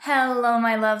Hello,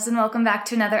 my loves, and welcome back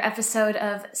to another episode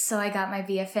of So I Got My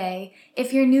BFA.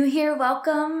 If you're new here,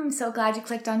 welcome. I'm so glad you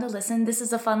clicked on to listen. This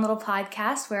is a fun little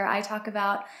podcast where I talk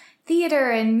about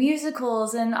theater and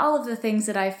musicals and all of the things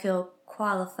that I feel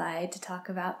qualified to talk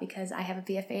about because I have a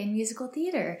BFA in musical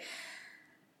theater.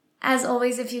 As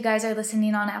always, if you guys are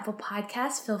listening on Apple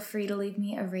Podcasts, feel free to leave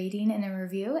me a rating and a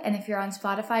review. And if you're on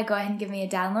Spotify, go ahead and give me a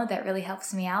download. That really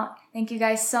helps me out. Thank you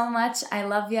guys so much. I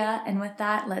love ya. And with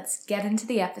that, let's get into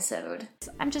the episode.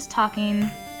 I'm just talking,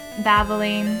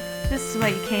 babbling. This is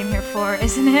what you came here for,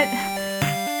 isn't it?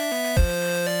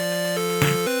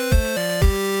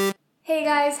 Hey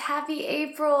guys, happy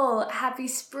April, happy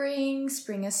spring.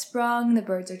 Spring has sprung, the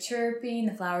birds are chirping,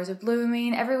 the flowers are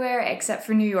blooming everywhere except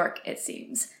for New York, it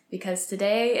seems. Because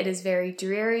today it is very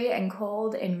dreary and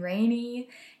cold and rainy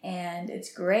and it's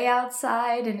gray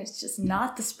outside and it's just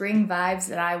not the spring vibes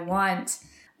that I want.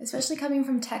 Especially coming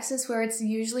from Texas where it's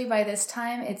usually by this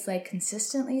time it's like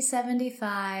consistently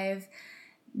 75,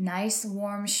 nice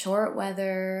warm short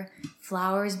weather,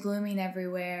 flowers blooming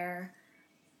everywhere.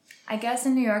 I guess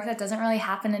in New York that doesn't really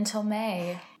happen until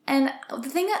May. And the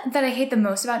thing that I hate the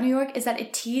most about New York is that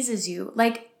it teases you.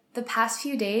 Like, the past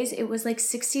few days, it was like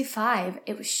 65.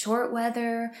 It was short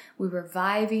weather. We were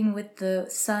vibing with the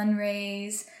sun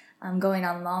rays, going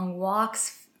on long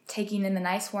walks, taking in the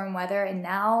nice warm weather. And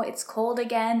now it's cold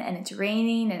again and it's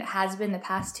raining and it has been the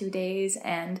past 2 days.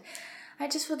 And I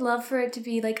just would love for it to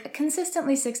be like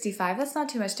consistently 65. That's not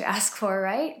too much to ask for,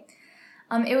 right?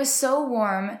 It was so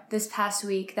warm this past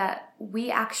week that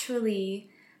we actually...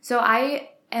 So I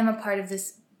am a part of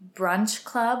this brunch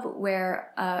club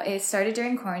where it started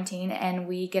during quarantine and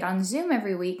we get on Zoom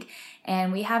every week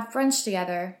and we have brunch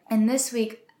together. And this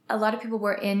week, a lot of people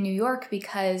were in New York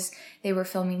because they were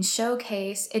filming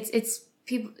Showcase. It's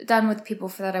people done with people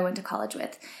that I went to college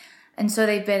with. And so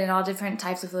they've been in all different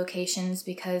types of locations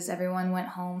because everyone went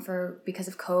home because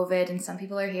of COVID and some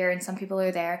people are here and some people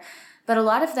are there. But a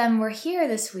lot of them were here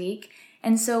this week.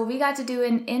 And so we got to do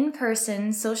an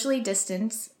in-person, socially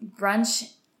distanced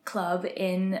brunch club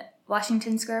in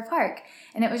Washington Square Park.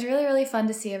 And it was really, really fun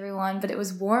to see everyone, but it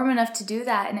was warm enough to do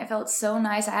that and it felt so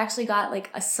nice. I actually got like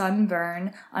a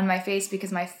sunburn on my face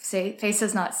because my face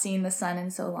has not seen the sun in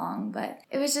so long, but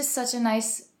it was just such a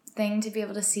nice thing to be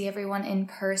able to see everyone in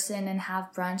person and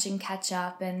have brunch and catch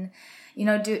up and, you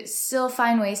know, still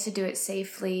find ways to do it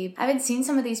safely. I haven't seen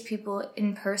some of these people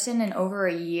in person in over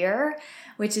a year,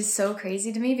 which is so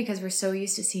crazy to me because we're so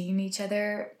used to seeing each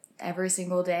other every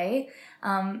single day.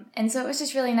 And so it was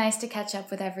just really nice to catch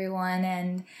up with everyone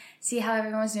and see how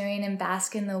everyone was doing and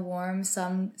bask in the warm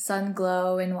sun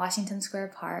glow in Washington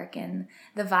Square Park. And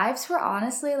the vibes were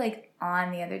honestly like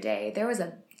on the other day. There was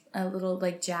a little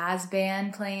like jazz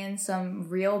band playing some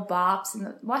real bops in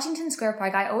the Washington Square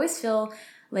Park. I always feel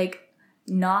like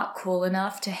not cool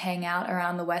enough to hang out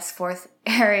around the West 4th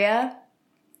area.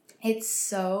 It's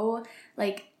so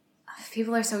like,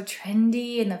 people are so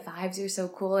trendy and the vibes are so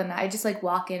cool and I just like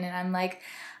walk in and I'm like,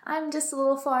 I'm just a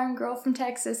little foreign girl from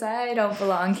Texas. I don't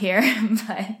belong here.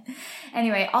 But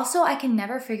anyway, also I can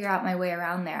never figure out my way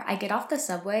around there. I get off the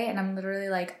subway and I'm literally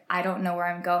like, I don't know where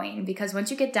I'm going because once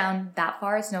you get down that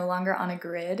far, it's no longer on a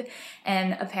grid.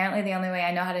 And apparently the only way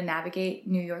I know how to navigate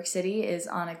New York City is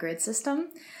on a grid system.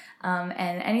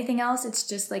 And anything else, it's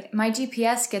just like my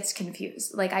GPS gets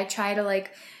confused. Like I try to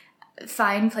like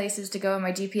find places to go and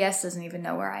my GPS doesn't even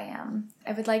know where I am.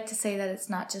 I would like to say that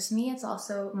it's not just me, it's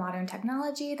also modern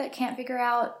technology that can't figure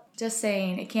out. Just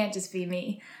saying, it can't just be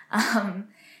me.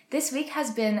 This week has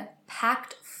been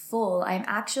packed full. I'm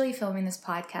actually filming this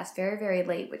podcast very, very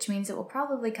late, which means it will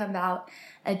probably come out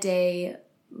a day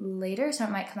later, so it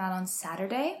might come out on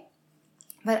Saturday.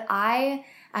 But I,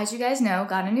 as you guys know,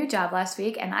 got a new job last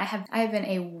week and I have been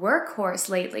a workhorse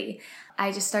lately.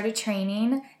 I just started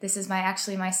training. This is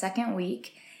my second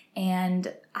week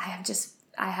and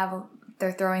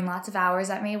they're throwing lots of hours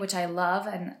at me, which I love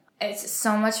and it's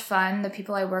so much fun. The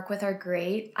people I work with are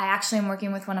great. I actually am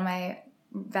working with one of my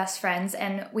best friends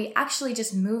and we actually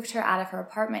just moved her out of her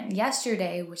apartment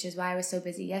yesterday, which is why I was so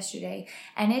busy yesterday.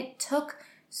 And it took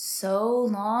so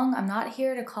long. I'm not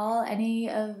here to call any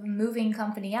moving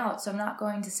company out, so I'm not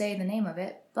going to say the name of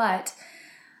it, but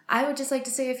I would just like to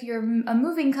say if you're a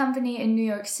moving company in New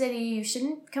York City, you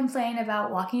shouldn't complain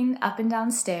about walking up and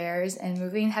down stairs and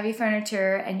moving heavy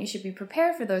furniture, and you should be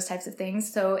prepared for those types of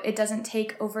things so it doesn't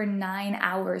take over 9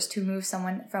 hours to move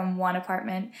someone from one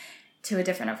apartment to a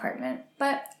different apartment.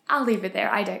 But I'll leave it there.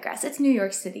 I digress. It's New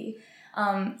York City.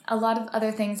 A lot of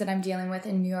other things that I'm dealing with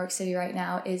in New York City right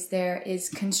now is there is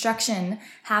construction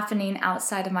happening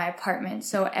outside of my apartment.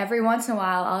 So every once in a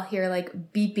while I'll hear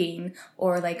like beeping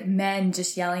or like men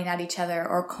just yelling at each other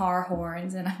or car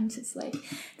horns. And I'm just like,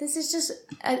 this is just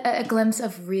a glimpse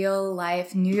of real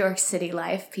life, New York City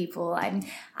life, people.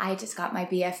 I just got my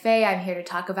BFA. I'm here to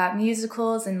talk about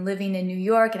musicals and living in New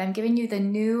York. And I'm giving you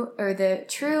the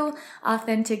true,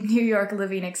 authentic New York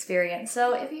living experience.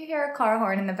 So if you hear a car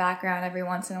horn in the background every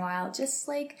once in a while, just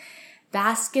like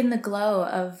bask in the glow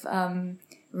of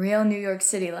real New York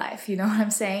City life. You know what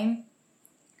I'm saying?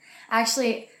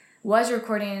 Actually, was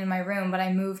recording in my room, but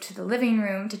I moved to the living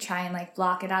room to try and like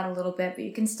block it out a little bit, but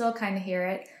you can still kind of hear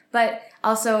it. But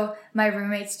also my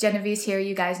roommate's Genevieve's here.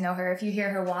 You guys know her. If you hear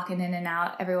her walking in and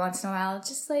out every once in a while,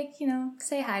 just like,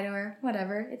 say hi to her,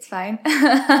 whatever. It's fine.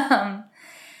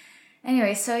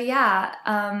 Anyway, so yeah,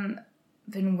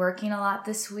 been working a lot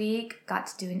this week. Got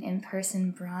to do an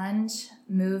in-person brunch.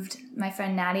 Moved my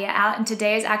friend Nadia out, and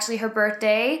today is actually her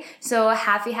birthday. So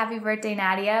happy birthday,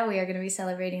 Nadia. We are going to be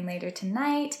celebrating later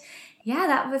tonight. Yeah,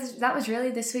 that was really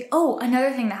this week. Oh,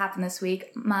 another thing that happened this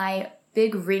week, my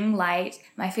big ring light,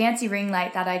 my fancy ring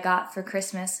light that I got for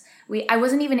Christmas. I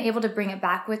wasn't even able to bring it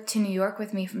back to New York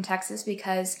with me from Texas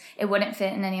because it wouldn't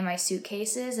fit in any of my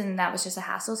suitcases, and that was just a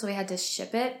hassle, so we had to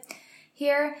ship it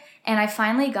here. And I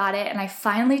finally got it, and I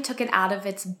finally took it out of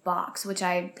its box, which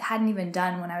I hadn't even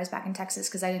done when I was back in Texas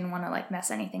because I didn't want to like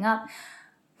mess anything up.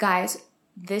 Guys,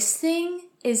 this thing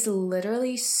is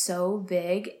literally so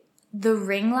big. The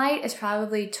ring light is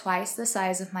probably twice the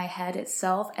size of my head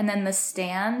itself. And then the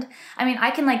stand, I mean,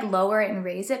 I can like lower it and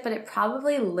raise it, but it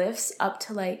probably lifts up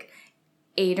to like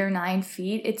 8 or 9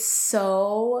 feet. It's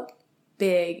so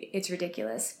big. It's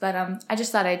ridiculous. But I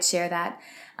just thought I'd share that.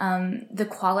 The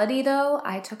quality though,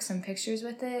 I took some pictures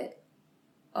with it.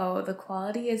 Oh, the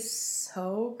quality is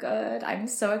so good. I'm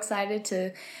so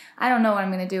excited I don't know what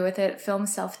I'm going to do with it. Film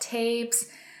self-tapes,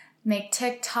 make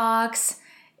TikToks,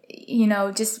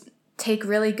 just take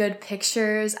really good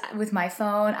pictures with my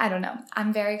phone. I don't know.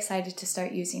 I'm very excited to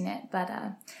start using it.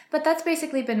 But that's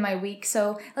basically been my week.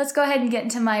 So let's go ahead and get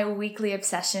into my weekly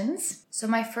obsessions. So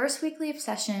my first weekly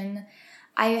obsession,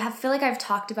 I feel like I've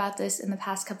talked about this in the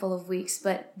past couple of weeks,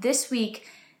 but this week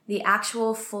the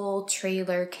actual full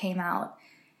trailer came out,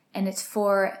 and it's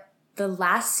for the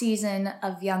last season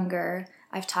of Younger.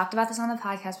 I've talked about this on the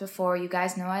podcast before. You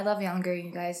guys know I love Younger.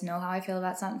 You guys know how I feel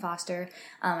about Sutton Foster.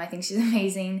 I think she's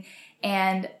amazing.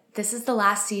 And this is the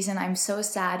last season. I'm so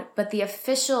sad. But the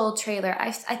official trailer,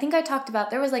 I think I talked about,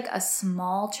 there was like a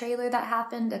small trailer that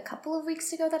happened a couple of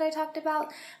weeks ago that I talked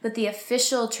about. But the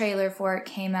official trailer for it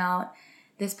came out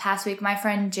this past week. My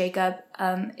friend Jacob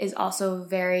is also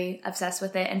very obsessed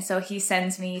with it. And so he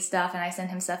sends me stuff and I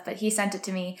send him stuff. But he sent it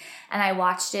to me and I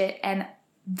watched it. And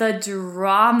the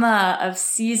drama of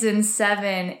season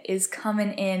 7 is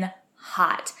coming in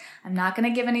hot. I'm not going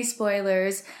to give any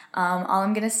spoilers. All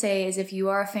I'm going to say is if you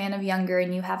are a fan of Younger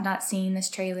and you have not seen this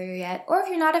trailer yet, or if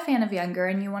you're not a fan of Younger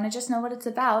and you want to just know what it's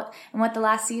about and what the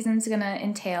last season's going to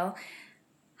entail,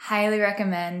 highly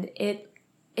recommend it.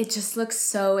 It just looks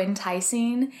so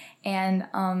enticing, and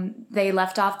they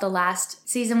left off the last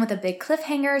season with a big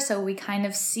cliffhanger, so we kind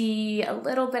of see a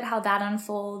little bit how that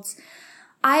unfolds.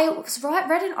 I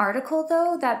read an article,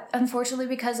 though, that unfortunately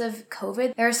because of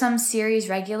COVID, there are some series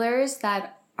regulars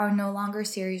that are no longer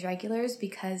series regulars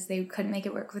because they couldn't make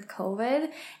it work with COVID.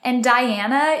 And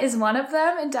Diana is one of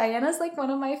them, and Diana's like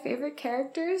one of my favorite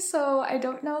characters, so I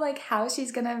don't know like how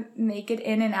she's gonna make it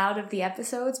in and out of the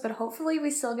episodes, but hopefully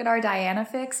we still get our Diana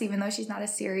fix, even though she's not a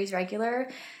series regular.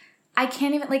 I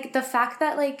can't even, like, the fact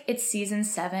that, like, it's season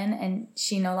 7 and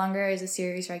she no longer is a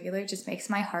series regular just makes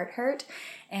my heart hurt.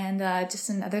 And just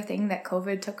another thing that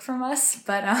COVID took from us.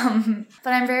 But I'm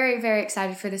very, very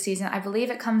excited for the season. I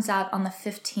believe it comes out on the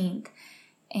 15th.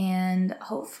 And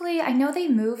hopefully, I know they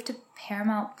moved to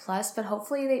Paramount Plus, but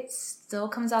hopefully it still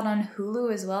comes out on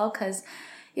Hulu as well, because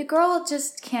your girl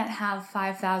just can't have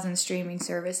 5,000 streaming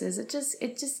services. It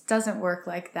just doesn't work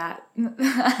like that.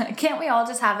 Can't we all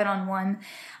just have it on one?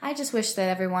 I just wish that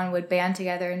everyone would band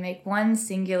together and make one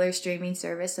singular streaming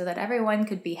service so that everyone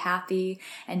could be happy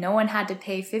and no one had to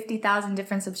pay 50,000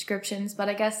 different subscriptions. But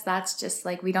I guess that's just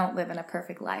like, we don't live in a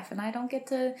perfect life and I don't get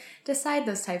to decide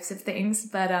those types of things.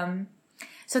 But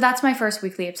so that's my first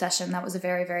weekly obsession. That was a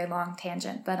very, very long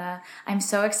tangent. But I'm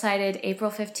so excited.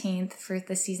 April 15th for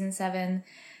the season 7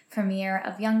 premiere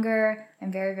of Younger.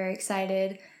 I'm very, very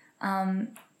excited.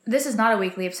 This is not a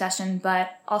weekly obsession, but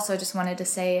also just wanted to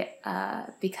say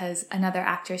because another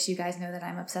actress you guys know that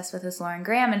I'm obsessed with is Lauren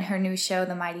Graham, and her new show,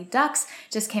 The Mighty Ducks,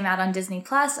 just came out on Disney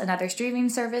Plus, another streaming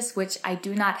service, which I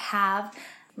do not have.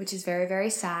 which is very, very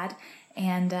sad.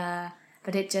 And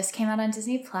but it just came out on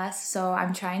Disney Plus, so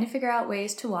I'm trying to figure out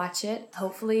ways to watch it.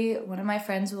 Hopefully one of my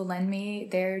friends will lend me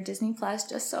their Disney Plus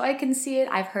just so I can see it.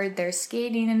 I've heard there's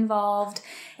skating involved,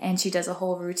 and she does a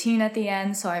whole routine at the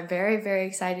end, so I'm very, very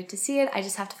excited to see it. I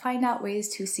just have to find out ways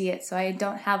to see it, so I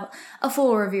don't have a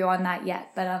full review on that yet.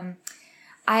 But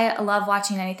I love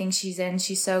watching anything she's in.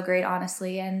 She's so great,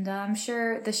 honestly, and I'm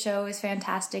sure the show is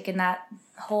fantastic, and that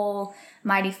whole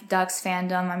Mighty Ducks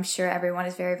fandom, I'm sure everyone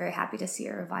is very, very happy to see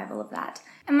a revival of that.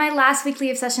 And my last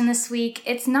weekly obsession this week,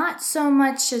 it's not so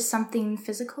much as something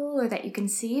physical or that you can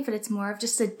see, but it's more of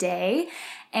just a day.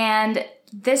 And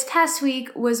this past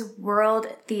week was World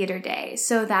Theater Day.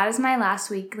 So that is my last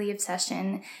weekly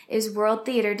obsession, is World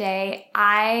Theater Day.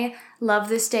 I love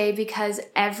this day because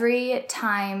every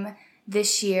time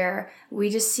this year, we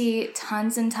just see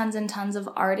tons and tons and tons of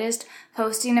artists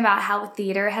posting about how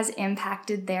theater has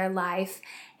impacted their life,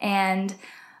 and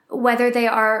whether they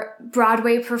are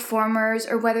Broadway performers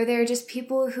or whether they're just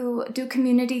people who do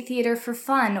community theater for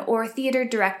fun, or theater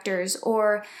directors,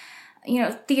 or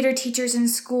theater teachers in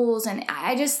schools. And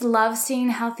I just love seeing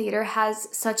how theater has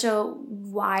such a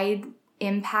wide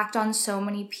impact on so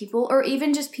many people, or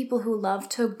even just people who love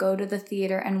to go to the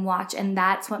theater and watch, and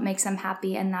that's what makes them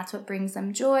happy, and that's what brings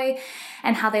them joy,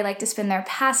 and how they like to spend their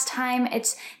pastime.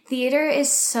 Theater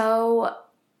is so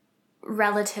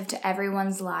relative to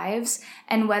everyone's lives,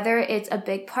 and whether it's a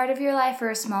big part of your life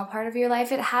or a small part of your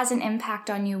life, it has an impact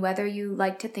on you, whether you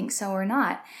like to think so or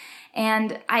not.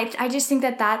 And I just think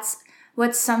that that's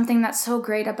what's something that's so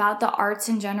great about the arts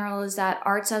in general, is that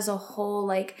arts as a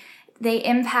whole, they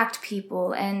impact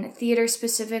people, and theater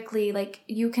specifically,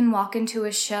 you can walk into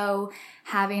a show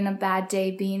having a bad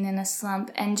day, being in a slump,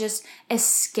 and just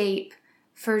escape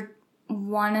for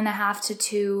 1.5 to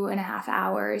 2.5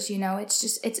 hours.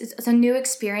 It's a new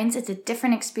experience. It's a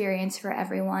different experience for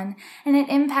everyone, and it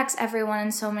impacts everyone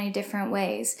in so many different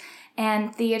ways.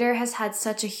 And theater has had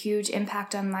such a huge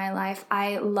impact on my life.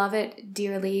 I love it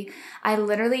dearly. I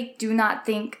literally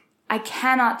I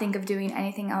cannot think of doing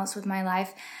anything else with my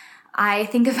life. I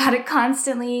think about it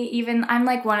constantly. Even I'm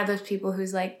one of those people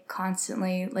who's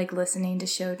constantly listening to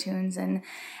show tunes, and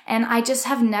I just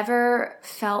have never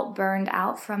felt burned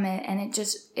out from it. And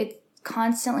it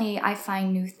constantly, I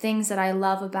find new things that I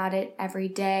love about it every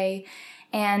day.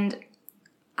 And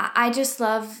I just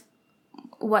love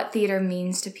what theater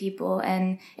means to people,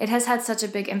 and it has had such a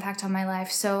big impact on my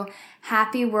life. So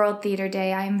happy World Theater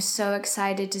Day. I am so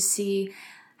excited to see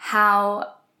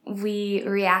how we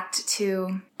react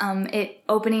to it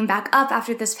opening back up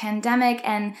after this pandemic,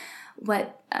 and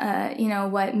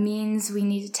what means we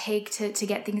need to take to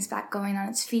get things back going on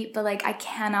its feet. But I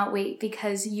cannot wait,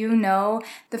 because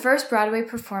the first Broadway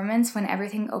performance, when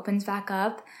everything opens back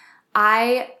up,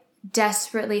 I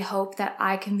desperately hope that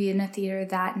I can be in a theater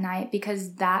that night,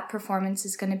 because that performance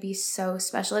is going to be so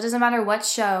special. It doesn't matter what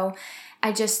show.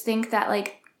 I just think that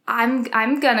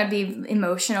I'm gonna be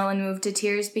emotional and moved to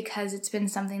tears, because it's been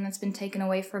something that's been taken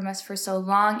away from us for so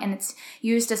long, and it's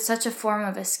used as such a form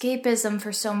of escapism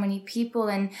for so many people,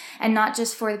 and not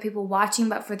just for the people watching,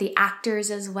 but for the actors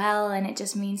as well. And it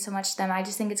just means so much to them. I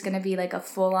just think it's gonna be a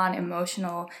full-on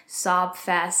emotional sob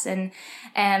fest, and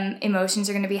emotions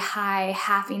are gonna be high,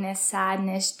 happiness,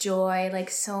 sadness, joy,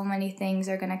 so many things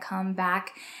are gonna come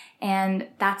back, and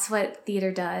that's what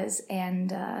theater does.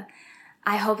 And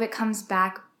I hope it comes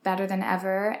back better than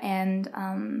ever, and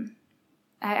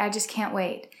I just can't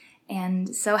wait.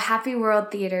 And so happy World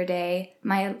Theater Day,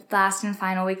 my last and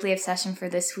final weekly obsession for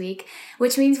this week,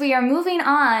 which means we are moving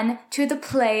on to the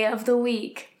play of the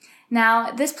week. Now,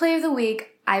 this play of the week,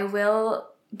 I will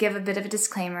give a bit of a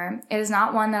disclaimer. It is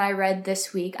not one that I read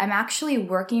this week. I'm actually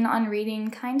working on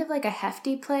reading kind of a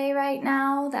hefty play right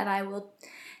now that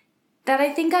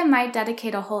I think I might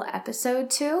dedicate a whole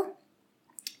episode to.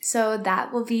 So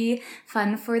that will be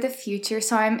fun for the future.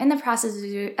 So I'm in the process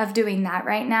of doing that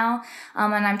right now.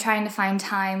 And I'm trying to find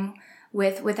time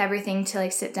with everything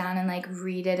to sit down and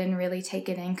read it and really take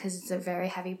it in, because it's a very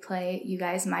heavy play. You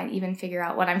guys might even figure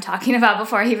out what I'm talking about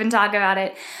before I even talk about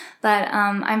it. But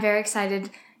I'm very excited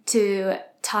to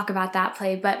talk about that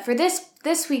play. But for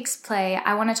this week's play,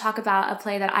 I want to talk about a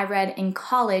play that I read in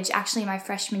college, actually my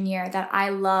freshman year, that I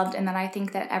loved, and that I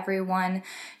think that everyone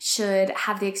should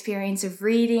have the experience of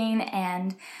reading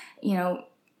and,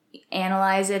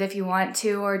 analyze it if you want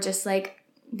to, or just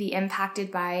be impacted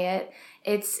by it.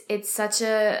 It's such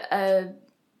a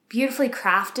beautifully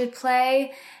crafted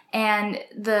play, and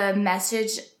the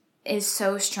message is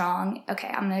so strong. Okay,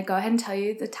 I'm going to go ahead and tell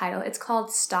you the title. It's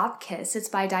called Stop Kiss. It's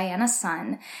by Diana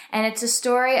Sun, and it's a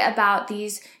story about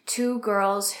these two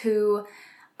girls who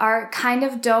are kind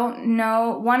of don't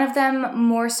know. One of them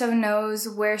more so knows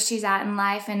where she's at in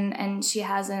life, and she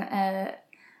has an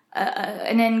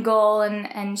end goal,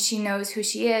 and she knows who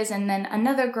she is. And then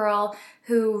another girl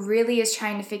who really is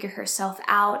trying to figure herself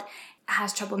out,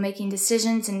 has trouble making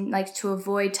decisions and likes to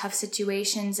avoid tough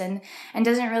situations, and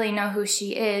doesn't really know who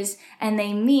she is. And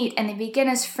they meet and they begin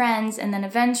as friends, and then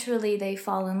eventually they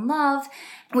fall in love.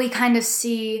 We kind of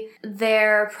see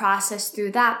their process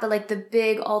through that. But like the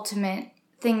big ultimate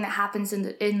thing that happens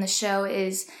in the show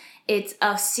is it's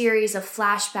a series of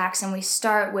flashbacks, and we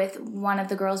start with one of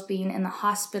the girls being in the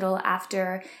hospital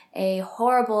after a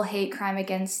horrible hate crime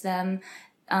against them.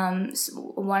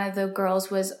 One of the girls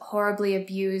was horribly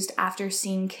abused after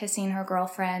seen kissing her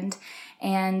girlfriend.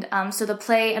 And so the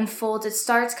play unfolds. It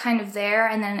starts kind of there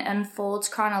and then unfolds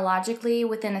chronologically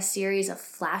within a series of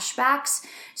flashbacks.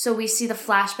 So we see the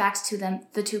flashbacks to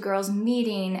the two girls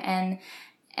meeting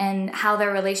and how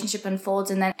their relationship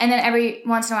unfolds. And then every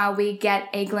once in a while we get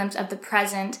a glimpse of the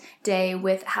present day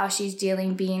with how she's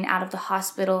dealing being out of the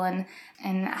hospital,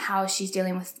 and how she's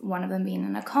dealing with one of them being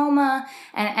in a coma,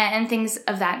 and things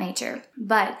of that nature.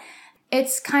 But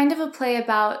it's kind of a play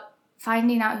about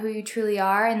finding out who you truly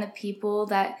are, and the people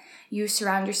that you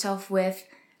surround yourself with,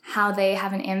 how they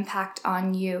have an impact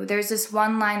on you. There's this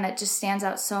one line that just stands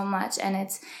out so much, and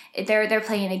they're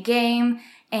playing a game,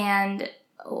 and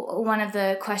one of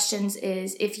the questions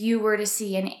is, if you were to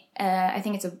see I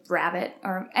think it's a rabbit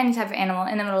or any type of animal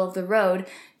in the middle of the road,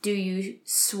 do you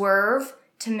swerve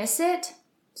to miss it?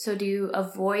 So do you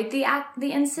avoid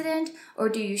the incident, or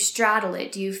do you straddle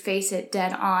it? Do you face it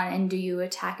dead on, and do you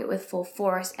attack it with full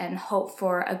force and hope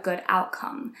for a good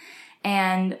outcome?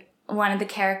 And one of the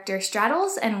characters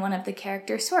straddles and one of the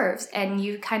characters swerves, and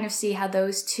you kind of see how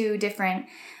those two different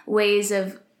ways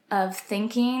of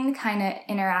thinking kind of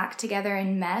interact together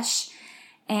and mesh,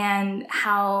 and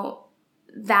how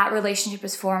that relationship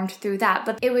is formed through that.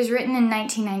 But it was written in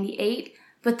 1998,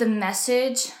 but the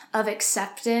message of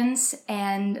acceptance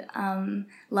and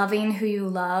loving who you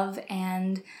love,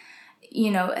 and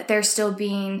there still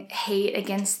being hate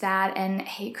against that, and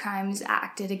hate crimes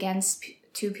acted against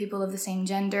two people of the same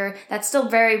gender, that's still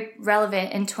very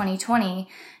relevant in 2020.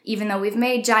 Even though we've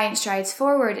made giant strides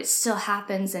forward, it still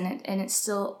happens, and it's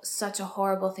still such a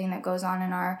horrible thing that goes on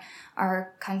in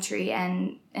our country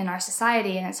and in our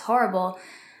society, and it's horrible.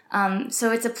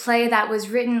 So it's a play that was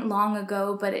written long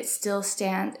ago, but it still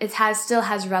still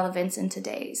has relevance in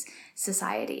today's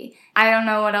society. I don't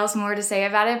know what else more to say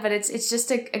about it, but it's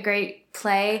just a great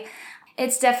play.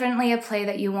 It's definitely a play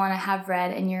that you want to have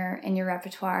read in your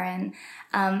repertoire. And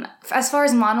as far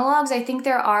as monologues, I think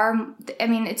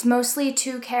it's mostly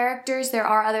two characters. There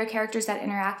are other characters that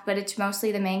interact, but it's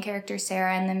mostly the main character,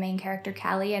 Sarah, and the main character,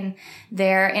 Callie, and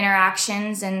their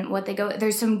interactions and what they go.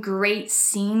 There's some great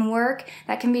scene work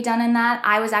that can be done in that.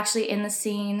 I was actually in the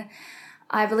scene.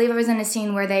 I believe I was in a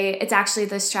scene where it's actually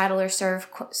the straddle or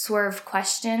swerve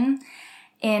question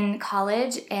in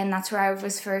college, and that's where I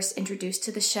was first introduced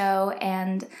to the show.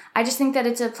 And I just think that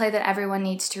it's a play that everyone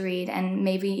needs to read, and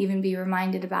maybe even be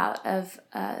reminded of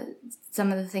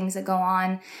some of the things that go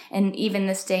on, and even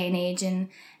this day and age,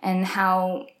 and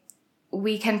how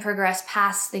we can progress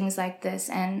past things like this.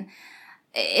 And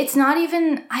it's not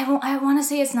even, I want to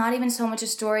say it's not even so much a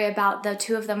story about the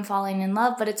two of them falling in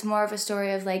love, but it's more of a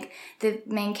story of like the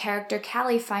main character,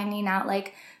 Callie, finding out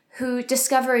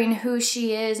discovering who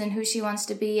she is and who she wants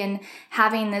to be, and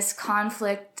having this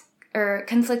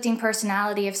conflicting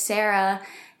personality of Sarah,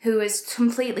 who is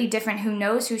completely different, who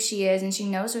knows who she is and she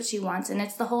knows what she wants. And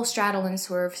it's the whole straddle and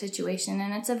swerve situation.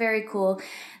 And it's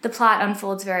the plot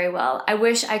unfolds very well. I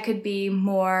wish I could be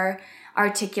more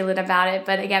articulate about it,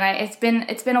 but again,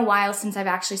 it's been a while since I've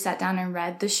actually sat down and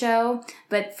read the show,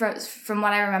 but from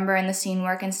what I remember in the scene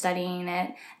work and studying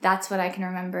it, that's what I can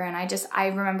remember. And I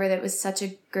remember that it was such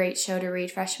a great show to read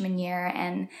freshman year,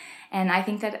 and I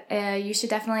think that you should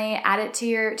definitely add it to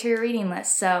your reading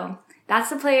list. So that's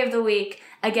the play of the week.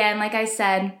 Again, like I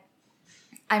said,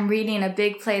 I'm reading a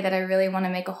big play that I really want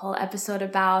to make a whole episode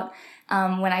about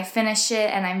when I finish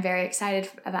it, and I'm very excited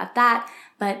about that.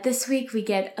 But this week we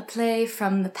get a play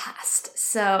from the past.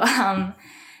 So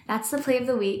that's the play of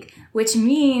the week, which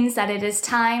means that it is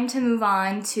time to move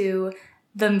on to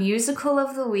the musical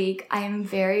of the week. I am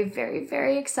very, very,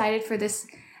 very excited for this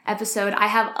episode. I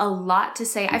have a lot to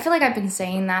say. I feel like I've been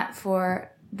saying that for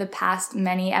the past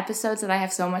many episodes, that I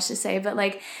have so much to say. But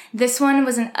this one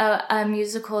was a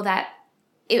musical that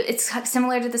it's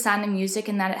similar to The Sound of Music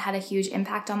in that it had a huge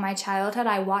impact on my childhood.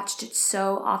 I watched it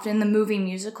so often, the movie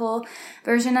musical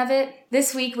version of it.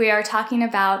 This week we are talking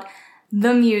about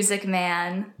The Music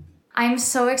Man. I'm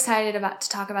so excited to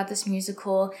talk about this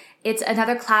musical. It's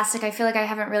another classic. I feel like I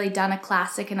haven't really done a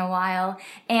classic in a while.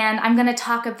 And I'm going to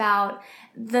talk about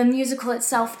the musical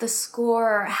itself, the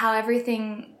score, how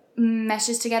everything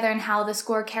meshes together and how the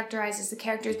score characterizes the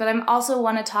characters. But I also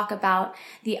want to talk about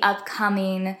the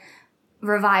upcoming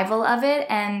revival of it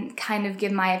and kind of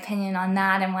give my opinion on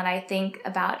that and what I think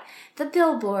about the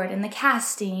billboard and the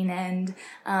casting and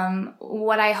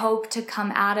what I hope to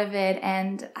come out of it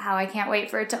and how I can't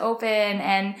wait for it to open.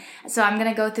 And so I'm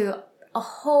going to go through a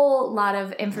whole lot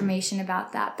of information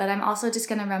about that, but I'm also just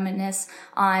going to reminisce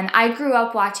on, I grew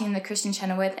up watching the Kristen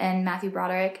Chenoweth and Matthew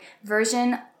Broderick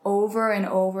version over and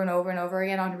over and over and over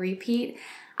again on repeat.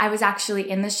 I was actually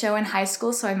in the show in high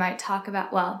school, so I might talk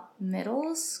about,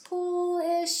 middle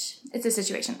school-ish. It's a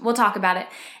situation. We'll talk about it.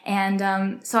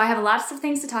 And so I have lots of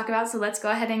things to talk about, so let's go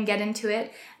ahead and get into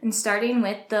it. And starting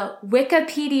with the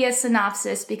Wikipedia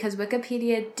synopsis, because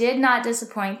Wikipedia did not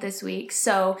disappoint this week.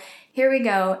 So here we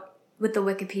go with the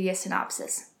Wikipedia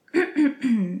synopsis.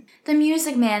 The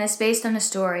Music Man is based on a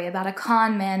story about a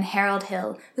con man, Harold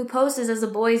Hill, who poses as a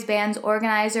boys' band's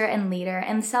organizer and leader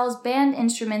and sells band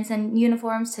instruments and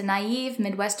uniforms to naive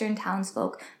Midwestern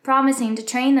townsfolk, promising to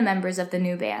train the members of the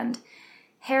new band.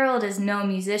 Harold is no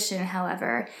musician,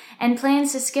 however, and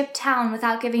plans to skip town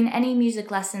without giving any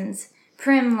music lessons.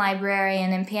 Prim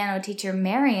librarian and piano teacher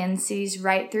Marion sees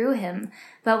right through him,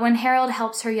 but when Harold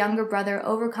helps her younger brother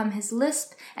overcome his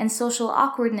lisp and social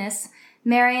awkwardness,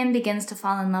 Marion begins to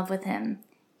fall in love with him.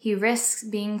 He risks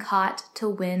being caught to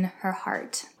win her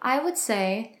heart. I would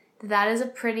say that is a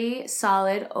pretty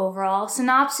solid overall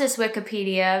synopsis,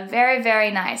 Wikipedia. Very,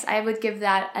 very nice. I would give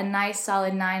that a nice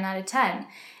solid 9 out of 10.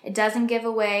 It doesn't give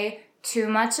away too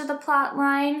much of the plot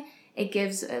line. It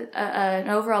gives an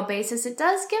overall basis. It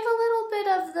does give a little bit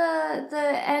of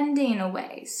the ending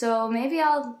away. So maybe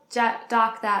I'll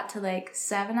dock that to like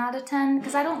 7 out of 10,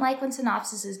 because I don't like when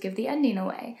synopsises give the ending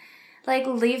away. Like,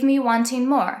 leave me wanting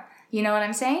more. You know what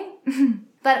I'm saying?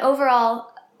 But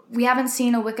overall, we haven't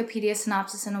seen a Wikipedia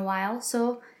synopsis in a while,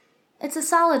 so it's a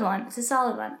solid one. It's a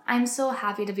solid one. I'm so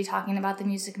happy to be talking about The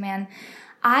Music Man.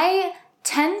 I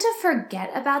tend to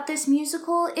forget about this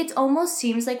musical. It almost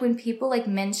seems like when people like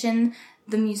mention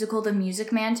the musical The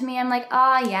Music Man to me, I'm like,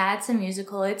 yeah, it's a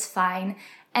musical, it's fine.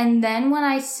 And then when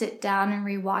I sit down and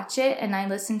rewatch it and I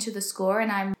listen to the score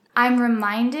and I'm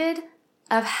reminded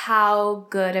of how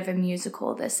good of a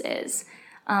musical this is.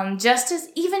 Just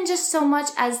so much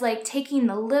as like taking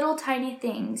the little tiny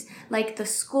things like the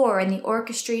score and the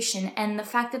orchestration and the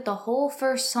fact that the whole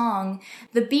first song,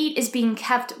 the beat is being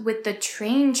kept with the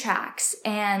train tracks,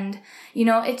 and you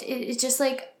know, it's just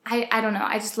like, I don't know,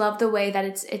 I just love the way that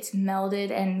it's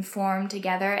melded and formed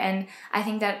together, and I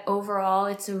think that overall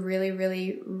it's a really,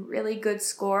 really, really good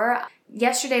score.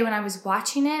 Yesterday when I was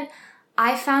watching it,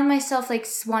 I found myself like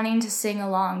wanting to sing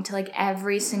along to like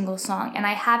every single song. And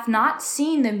I have not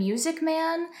seen The Music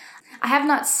Man. I have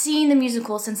not seen the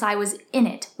musical since I was in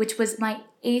it, which was my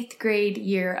 8th grade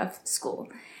year of school.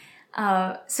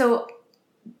 So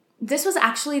this was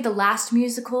actually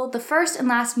the first and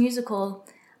last musical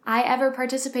I ever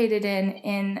participated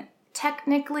in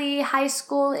technically high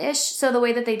school-ish. So the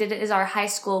way that they did it is our high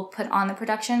school put on the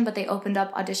production, but they opened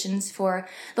up auditions for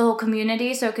the whole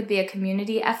community, so it could be a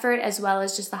community effort as well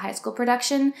as just the high school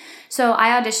production. So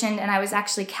I auditioned and I was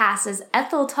actually cast as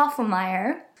Ethel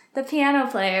Toffelmeyer, the piano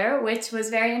player, which was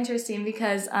very interesting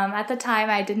because at the time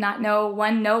I did not know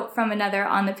one note from another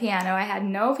on the piano. I had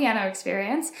no piano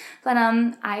experience, but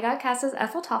I got cast as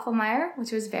Ethel Toffelmeyer,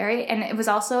 which was and it was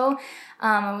also,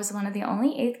 I was one of the only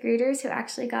 8th graders who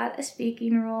actually got a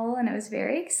speaking role, and I was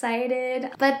very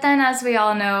excited. But then, as we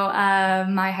all know,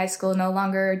 my high school no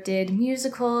longer did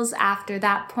musicals after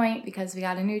that point because we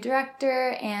got a new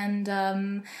director, and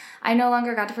I no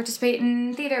longer got to participate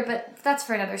in theater, but that's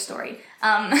for another story.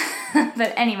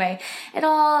 But anyway,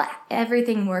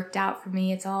 everything worked out for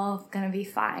me. It's all gonna be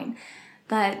fine.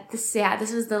 But this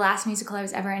was the last musical I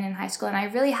was ever in high school, and I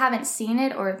really haven't seen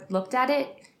it or looked at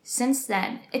it since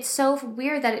then. It's so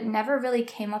weird that it never really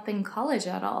came up in college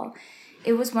at all.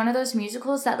 It was one of those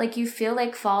musicals that like you feel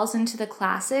like falls into the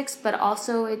classics, but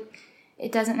also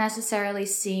it doesn't necessarily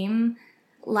seem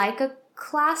like a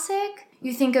classic.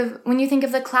 When you think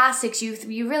of the classics,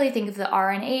 you really think of the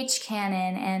R&H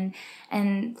canon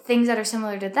and things that are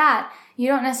similar to that. You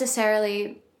don't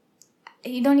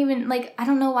even like, I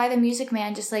don't know why The Music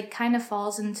Man just like kind of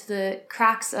falls into the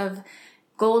cracks of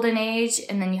Golden Age,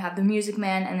 and then you have The Music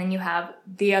Man, and then you have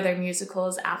the other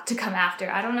musicals apt to come after.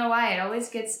 I don't know why, it always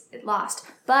gets lost.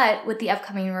 But with the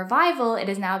upcoming revival, it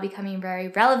is now becoming very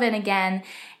relevant again,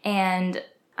 and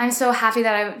I'm so happy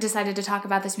that I decided to talk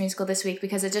about this musical this week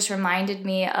because it just reminded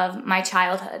me of my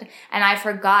childhood. And I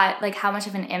forgot like how much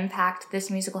of an impact this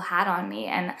musical had on me.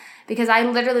 And because I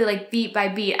literally like beat by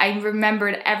beat, I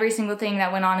remembered every single thing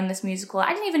that went on in this musical.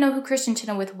 I didn't even know who Kristen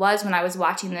Chenoweth was when I was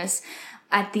watching this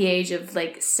at the age of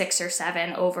like 6 or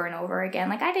 7 over and over again.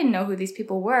 Like I didn't know who these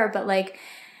people were, but like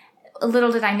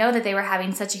little did I know that they were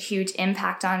having such a huge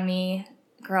impact on me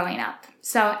growing up.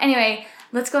 So anyway,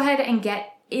 let's go ahead and get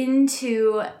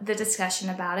into the discussion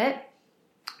about it.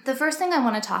 The first thing I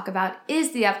want to talk about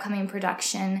is the upcoming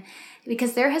production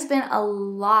because there has been a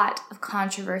lot of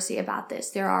controversy about this.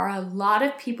 There are a lot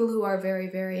of people who are very,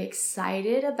 very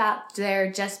excited about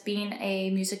there just being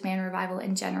a Music Man revival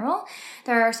in general.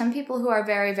 There are some people who are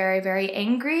very, very, very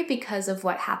angry because of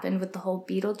what happened with the whole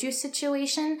Beetlejuice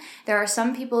situation. There are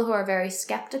some people who are very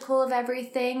skeptical of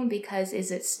everything because is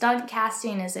it stunt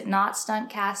casting? Is it not stunt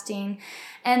casting?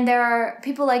 And there are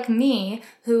people like me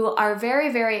who are very,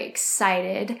 very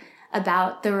excited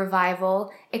about the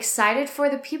revival, excited for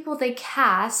the people they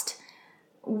cast,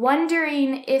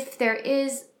 wondering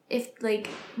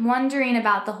wondering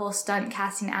about the whole stunt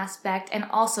casting aspect, and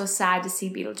also sad to see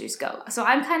Beetlejuice go. So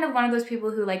I'm kind of one of those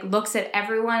people who like looks at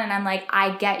everyone and I'm like,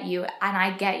 I get you and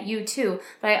I get you too.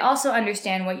 But I also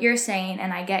understand what you're saying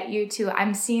and I get you too.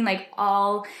 I'm seeing like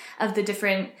all of the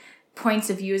different points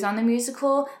of views on the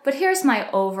musical. But here's my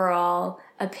overall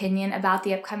opinion about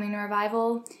the upcoming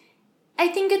revival. I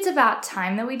think it's about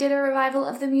time that we did a revival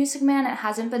of The Music Man. It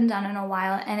hasn't been done in a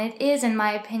while, and it is, in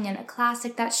my opinion, a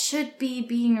classic that should be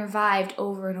being revived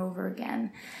over and over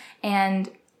again. And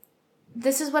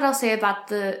this is what I'll say about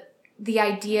the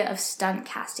idea of stunt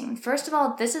casting. First of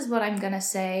all, this is what I'm going to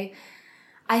say.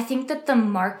 I think that the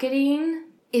marketing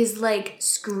is like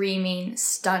screaming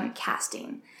stunt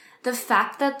casting. The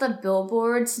fact that the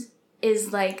billboards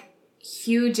is like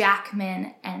Hugh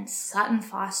Jackman and Sutton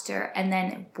Foster, and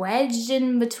then wedged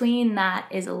in between that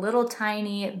is a little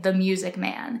tiny The Music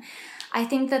Man. I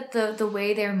think that the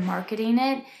way they're marketing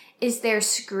it is they're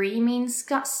screaming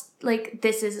like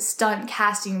this is a stunt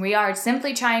casting. We are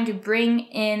simply trying to bring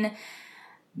in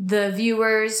the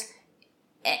viewers,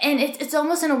 and it's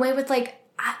almost in a way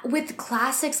with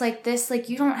classics like this, like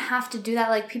you don't have to do that.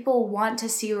 Like people want to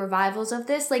see revivals of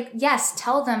this. Like yes,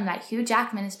 tell them that Hugh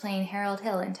Jackman is playing Harold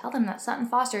Hill and tell them that Sutton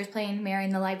Foster is playing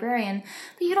Marion the Librarian,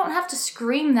 but you don't have to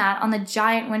scream that on the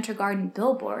giant Winter Garden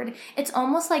billboard. It's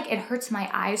almost like it hurts my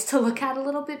eyes to look at a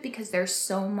little bit because there's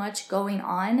so much going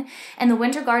on. And the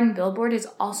Winter Garden billboard is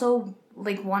also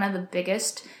like one of the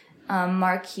biggest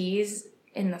marquees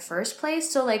in the first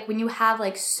place. So like when you have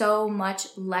like so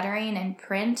much lettering and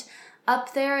print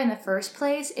up there in the first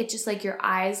place, it just like your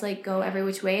eyes like go every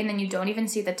which way and then you don't even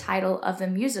see the title of the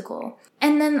musical.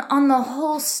 And then on the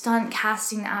whole stunt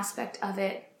casting aspect of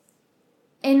it,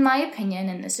 in my opinion,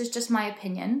 and this is just my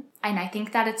opinion, and I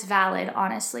think that it's valid,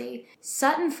 honestly,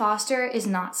 Sutton Foster is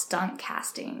not stunt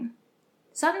casting.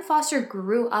 Sutton Foster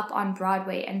grew up on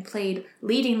Broadway and played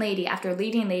leading lady after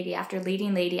leading lady after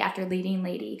leading lady after leading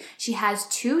lady. She has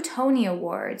 2 Tony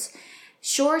Awards.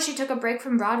 Sure, she took a break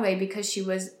from Broadway because she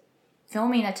was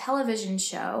filming a television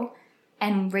show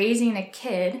and raising a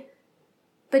kid,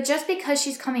 but just because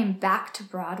she's coming back to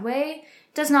Broadway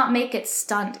does not make it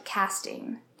stunt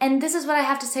casting. And this is what I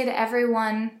have to say to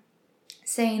everyone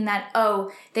saying that,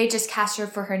 oh, they just cast her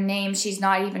for her name, she's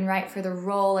not even right for the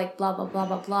role, like blah, blah, blah,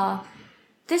 blah, blah.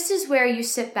 This is where you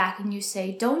sit back and you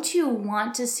say, don't you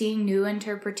want to see new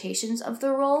interpretations of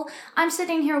the role? I'm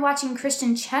sitting here watching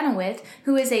Kristen Chenoweth,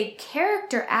 who is a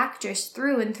character actress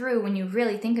through and through when you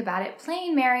really think about it,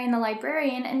 playing Marion the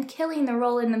Librarian and killing the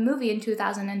role in the movie in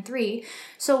 2003.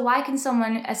 So why can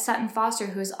someone as Sutton Foster,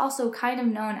 who is also kind of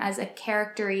known as a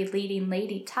character-y leading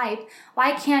lady type,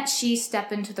 why can't she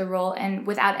step into the role and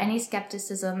without any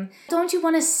skepticism? Don't you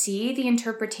want to see the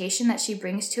interpretation that she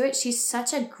brings to it? She's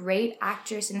such a great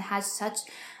actress and has such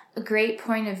a great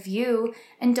point of view.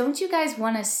 And don't you guys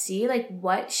want to see like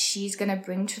what she's going to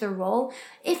bring to the role?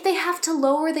 If they have to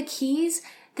lower the keys,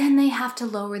 then they have to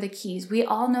lower the keys. We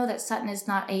all know that Sutton is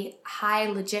not a high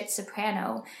legit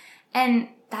soprano, and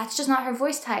that's just not her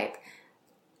voice type.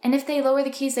 And if they lower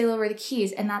the keys, they lower the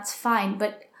keys, and that's fine.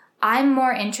 But I'm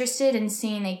more interested in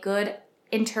seeing a good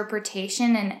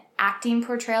interpretation and acting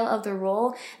portrayal of the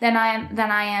role than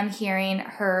I am hearing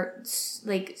her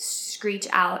like screech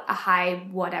out a high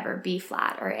whatever, B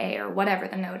flat or A or whatever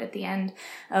the note at the end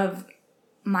of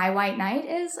My White Knight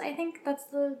is. I think that's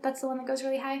the one that goes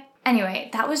really high. Anyway,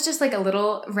 that was just like a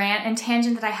little rant and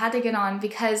tangent that I had to get on,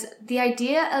 because the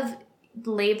idea of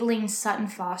labeling Sutton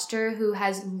Foster, who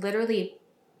has literally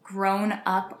grown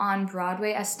up on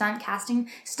Broadway as stunt casting.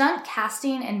 Stunt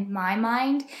casting, in my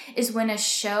mind, is when a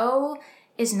show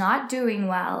is not doing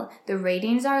well, the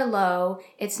ratings are low,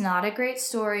 it's not a great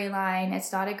storyline,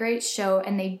 it's not a great show,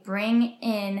 and they bring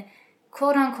in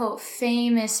quote-unquote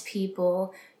famous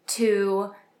people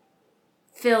to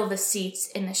fill the seats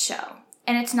in the show.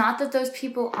 And it's not that those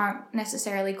people aren't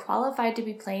necessarily qualified to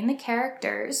be playing the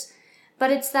characters,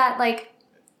 but it's that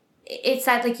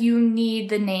you need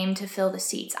the name to fill the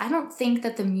seats. I don't think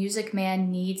that the Music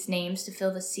Man needs names to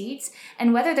fill the seats.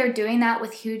 And whether they're doing that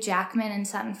with Hugh Jackman and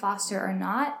Sutton Foster or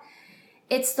not,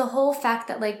 it's the whole fact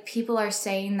that like people are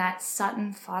saying that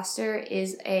Sutton Foster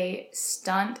is a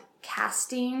stunt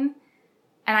casting.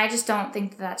 And I just don't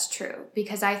think that that's true,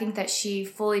 because I think that she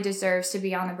fully deserves to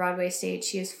be on the Broadway stage.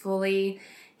 She is fully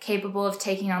capable of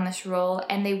taking on this role,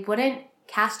 and they wouldn't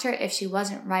cast her if she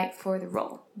wasn't right for the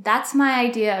role. That's my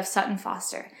idea of Sutton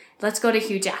Foster. Let's go to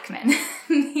Hugh Jackman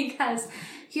because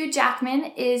Hugh Jackman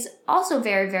is also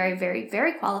very, very, very,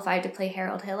 very qualified to play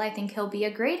Harold Hill. I think he'll be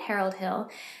a great Harold Hill.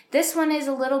 This one is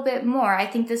a little bit more. I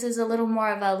think this is a little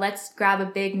more of a let's grab a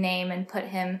big name and put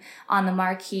him on the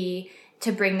marquee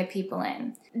to bring the people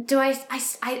in.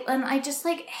 I just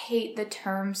like hate the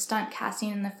term stunt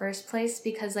casting in the first place,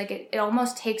 because like it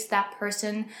almost takes that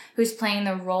person who's playing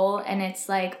the role and it's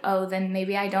like, oh, then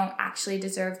maybe I don't actually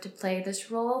deserve to play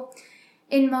this role.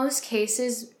 In most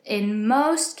cases,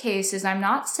 I'm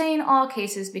not saying all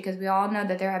cases, because we all know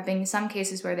that there have been some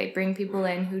cases where they bring people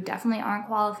in who definitely aren't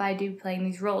qualified to be playing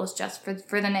these roles just for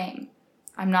the name.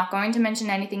 I'm not going to mention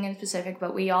anything in specific,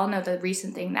 but we all know the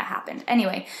recent thing that happened.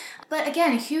 Anyway, but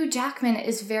again, Hugh Jackman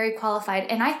is very qualified,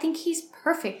 and I think he's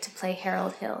perfect to play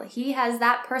Harold Hill. He has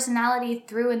that personality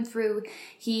through and through.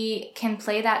 He can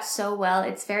play that so well.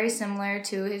 It's very similar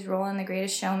to his role in The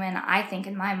Greatest Showman, I think,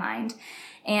 in my mind.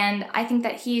 And I think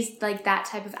that he's like that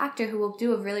type of actor who will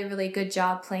do a really, really good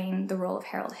job playing the role of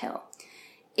Harold Hill.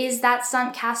 Is that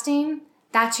stunt casting?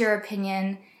 That's your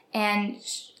opinion. And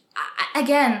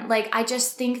again, like, I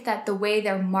just think that the way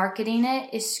they're marketing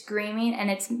it is screaming, and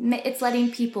it's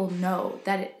letting people know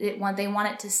that they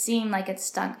want it to seem like it's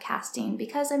stunt casting,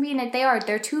 because I mean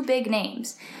they're two big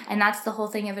names, and that's the whole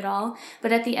thing of it all.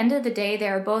 But at the end of the day, they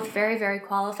are both very, very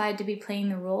qualified to be playing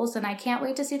the roles, and I can't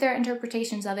wait to see their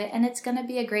interpretations of it. And it's going to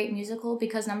be a great musical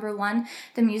because, number one,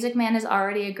 The Music Man is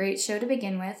already a great show to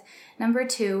begin with. Number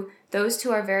two, those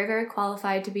two are very, very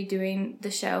qualified to be doing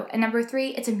the show. And number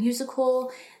three, it's a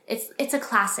musical. It's a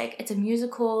classic. It's a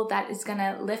musical that is going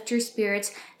to lift your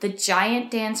spirits. The giant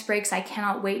dance breaks, I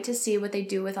cannot wait to see what they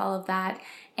do with all of that.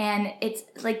 And it's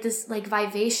like this like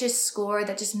vivacious score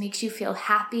that just makes you feel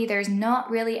happy. There's not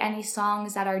really any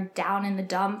songs that are down in the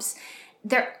dumps.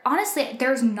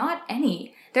 There's not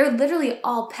any. They're literally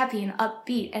all peppy and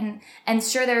upbeat. And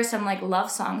sure, there are some like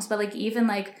love songs, but like even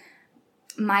like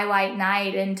My White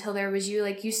Knight, Until There Was You,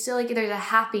 like you still like there's a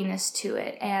happiness to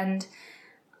it. And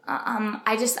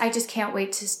I just can't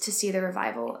wait to see the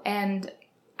revival. And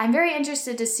I'm very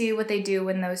interested to see what they do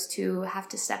when those two have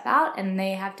to step out and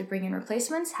they have to bring in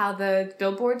replacements, how the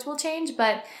billboards will change.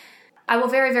 But I will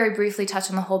very, very briefly touch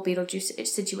on the whole Beetlejuice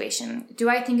situation. Do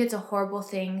I think it's a horrible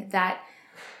thing that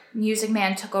Music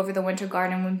Man took over the Winter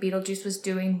Garden when Beetlejuice was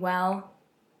doing well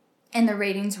and the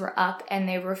ratings were up and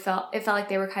it felt like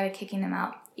they were kind of kicking them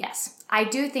out? Yes, I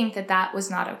do think that was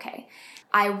not okay.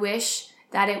 I wish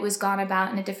that it was gone about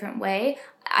in a different way.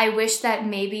 I wish that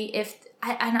maybe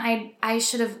I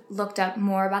should have looked up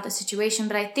more about the situation,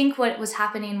 but I think what was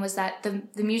happening was that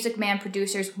the Music Man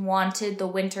producers wanted the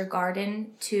Winter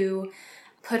Garden to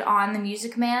put on the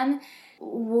Music Man.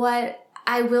 What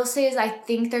I will say is I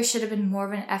think there should have been more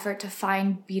of an effort to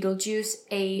find Beetlejuice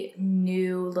a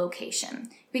new location,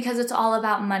 because it's all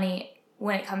about money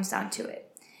when it comes down to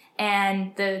it.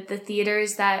 And the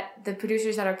theaters that the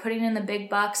producers that are putting in the big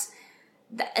bucks,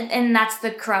 and that's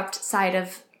the corrupt side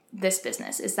of this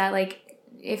business, is that like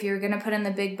if you're going to put in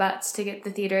the big butts to get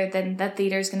the theater, then that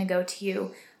theater is going to go to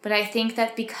you. But I think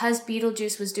that because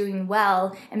Beetlejuice was doing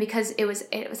well and because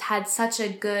it had such a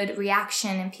good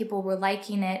reaction and people were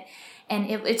liking it, and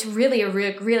it's really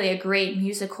a great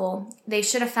musical, they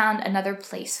should have found another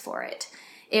place for it,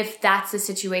 if that's the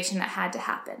situation that had to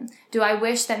happen. Do I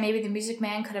wish that maybe the Music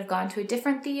Man could have gone to a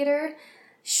different theater?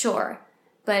 Sure.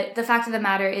 But the fact of the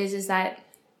matter is that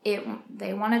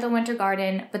they wanted the Winter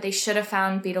Garden, but they should have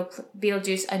found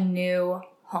Beetlejuice a new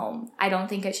home. I don't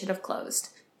think it should have closed.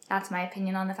 That's my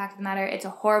opinion on the fact of the matter. It's a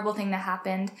horrible thing that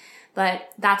happened, but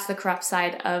that's the corrupt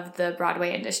side of the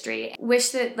Broadway industry.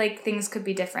 Wish that like things could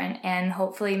be different, and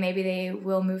hopefully maybe they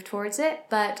will move towards it,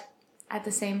 but at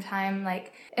the same time,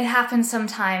 like, it happens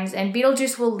sometimes, and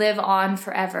Beetlejuice will live on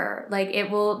forever. Like,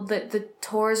 it will, the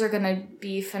tours are gonna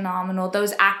be phenomenal.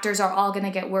 Those actors are all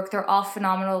gonna get work. They're all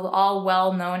phenomenal, all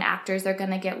well-known actors. They're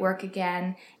gonna get work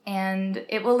again. And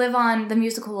it will live on, the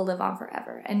musical will live on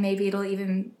forever. And maybe they'll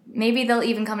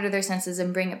even come to their senses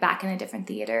and bring it back in a different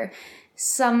theater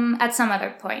at some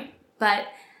other point. But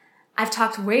I've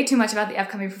talked way too much about the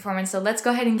upcoming performance, so let's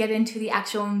go ahead and get into the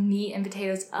actual meat and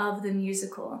potatoes of the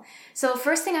musical. So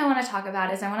first thing I want to talk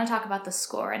about is I want to talk about the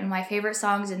score and my favorite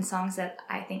songs and songs that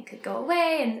I think could go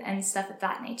away and stuff of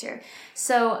that nature.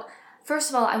 So first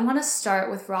of all, I want to start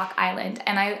with Rock Island,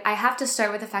 and I have to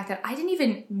start with the fact that I didn't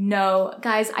even know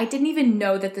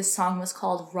that this song was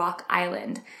called Rock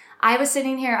Island. I was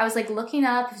sitting here, I was like looking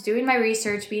up, doing my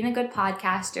research, being a good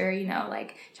podcaster, you know,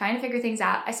 like trying to figure things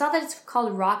out. I saw that it's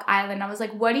called Rock Island. I was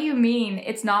like, what do you mean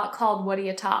it's not called What Do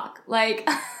You Talk? Like,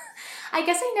 I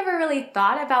guess I never really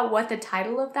thought about what the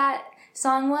title of that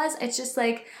song was. It's just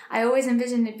like, I always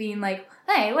envisioned it being like,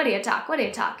 hey, what do you talk? What do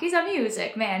you talk? He's a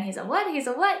music man. He's a what? He's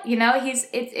a what? You know,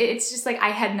 it's just like, I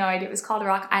had no idea it was called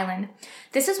Rock Island.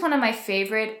 This is one of my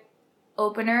favorite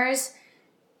openers.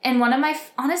 And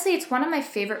it's one of my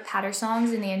favorite patter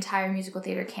songs in the entire musical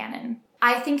theater canon.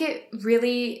 I think it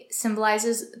really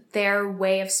symbolizes their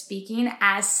way of speaking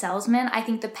as salesmen. I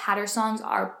think the patter songs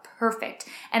are perfect.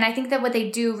 And I think that what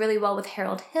they do really well with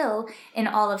Harold Hill in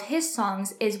all of his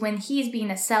songs is when he's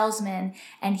being a salesman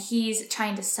and he's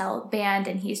trying to sell band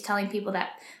and he's telling people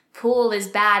that pool is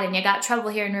bad and you got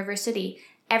trouble here in River City.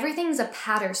 Everything's a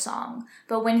patter song,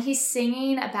 but when he's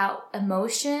singing about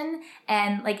emotion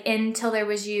and like Until There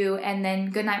Was You and then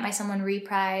Goodnight My Someone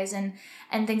reprise and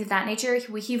things of that nature,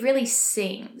 he really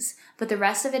sings, but the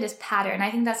rest of it is patter. And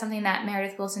I think that's something that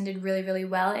Meredith Willson did really, really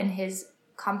well in his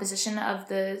composition of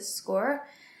the score,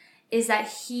 is that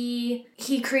he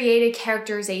created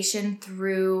characterization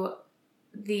through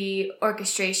the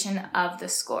orchestration of the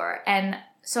score. And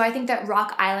so I think that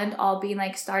Rock Island all being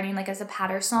like starting like as a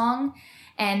patter song,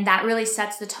 and that really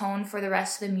sets the tone for the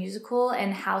rest of the musical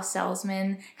and how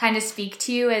salesmen kind of speak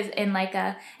to you as in like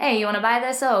a, hey, you want to buy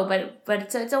this? Oh, but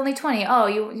it's only 20. Oh,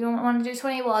 you don't want to do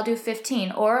 20? Well, I'll do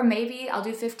 15. Or maybe I'll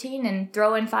do 15 and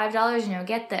throw in $5 and you'll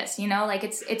get this, you know, like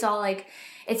it's all like,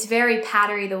 it's very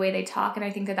pattery the way they talk. And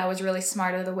I think that was really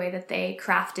smart of the way that they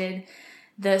crafted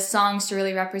the songs to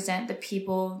really represent the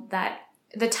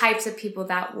types of people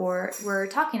that were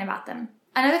talking about them.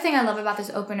 Another thing I love about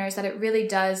this opener is that it really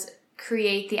does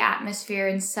create the atmosphere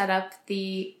and set up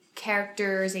the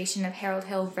characterization of Harold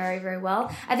Hill very, very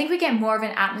well. I think we get more of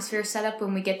an atmosphere setup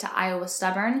when we get to Iowa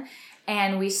Stubborn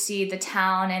and we see the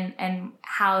town and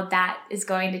how that is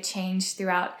going to change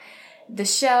throughout the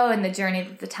show and the journey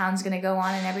that the town's going to go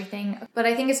on and everything. But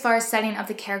I think as far as setting up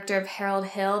the character of Harold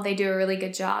Hill, they do a really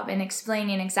good job in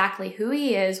explaining exactly who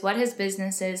he is, what his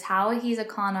business is, how he's a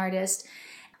con artist.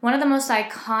 One of the most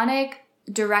iconic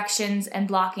directions and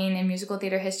blocking in musical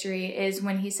theater history is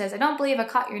when he says, I don't believe I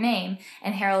caught your name.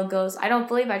 And Harold goes, I don't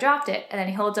believe I dropped it. And then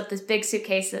he holds up this big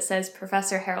suitcase that says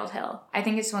Professor Harold Hill. I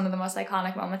think it's one of the most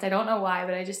iconic moments. I don't know why,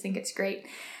 but I just think it's great.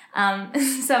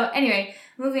 So anyway,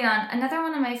 moving on. Another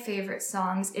one of my favorite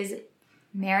songs is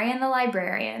Marian the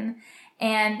Librarian.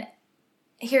 And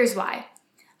here's why.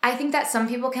 I think that some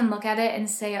people can look at it and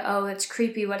say, oh, it's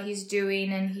creepy what he's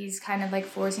doing and he's kind of like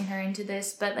forcing her into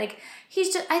this. But like,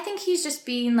 I think he's just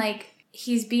being like,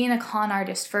 he's being a con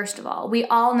artist, first of all. We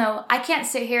all know, I can't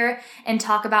sit here and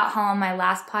talk about how on my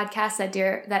last podcast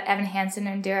that Evan Hansen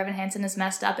and Dear Evan Hansen is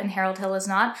messed up and Harold Hill is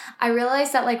not. I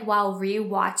realized that like while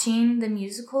rewatching the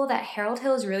musical that Harold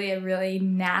Hill is really a really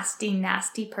nasty,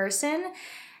 nasty person.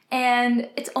 And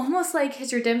it's almost like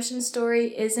his redemption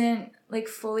story isn't like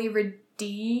fully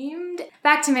redeemed.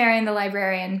 Back to Marian the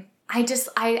Librarian. I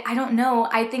don't know.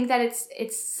 I think that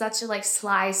it's such a like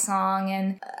sly song,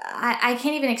 and I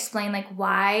can't even explain like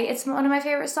why it's one of my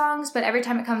favorite songs, but every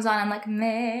time it comes on I'm like,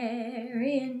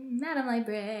 Marian, Madam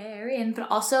Librarian.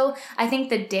 But also I think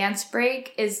the dance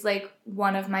break is like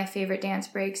one of my favorite dance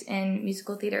breaks in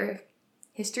musical theater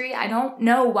history. I don't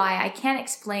know why. I can't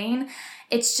explain.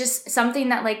 It's just something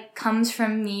that like comes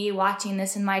from me watching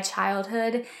this in my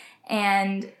childhood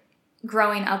and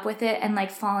growing up with it and like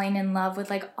falling in love with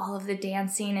like all of the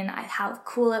dancing and how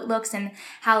cool it looks and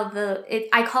how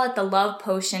I call it the love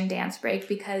potion dance break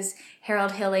because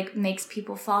Harold Hill like makes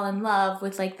people fall in love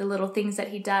with like the little things that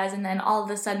he does, and then all of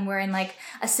a sudden we're in like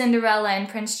a Cinderella and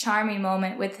Prince Charming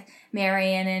moment with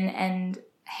Marian and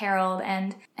Harold,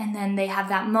 and then they have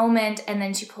that moment, and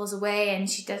then she pulls away and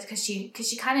she does because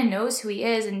she kind of knows who he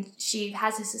is and she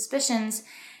has his suspicions.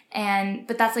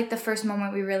 But that's like the first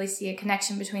moment we really see a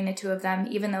connection between the two of them,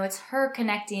 even though it's her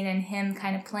connecting and him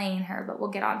kind of playing her, but we'll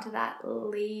get onto that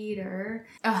later.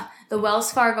 The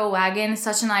Wells Fargo Wagon,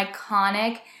 such an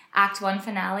iconic Act 1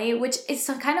 finale, which is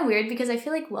so kind of weird because I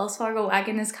feel like Wells Fargo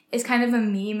Wagon is kind of a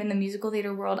meme in the musical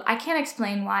theater world. I can't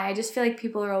explain why. I just feel like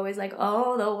people are always like,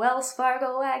 oh, the Wells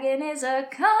Fargo Wagon is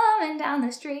a-coming down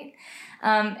the street.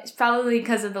 It's probably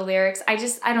because of the lyrics. I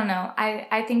don't know.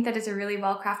 I think that it's a really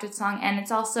well-crafted song, and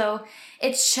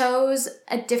it shows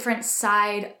a different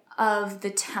side of the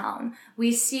town.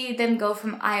 We see them go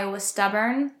from Iowa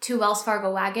Stubborn to Wells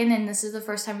Fargo Wagon, and this is the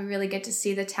first time we really get to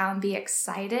see the town be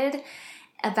excited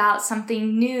about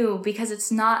something new, because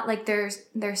it's not like their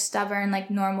stubborn,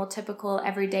 like normal, typical,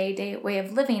 everyday way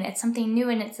of living. It's something new,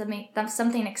 and it's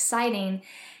something exciting.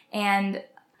 And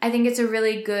I think it's a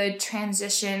really good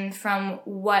transition from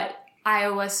what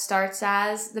Iowa starts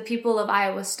as, the people of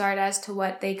Iowa start as, to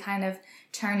what they kind of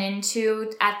turn into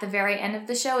at the very end of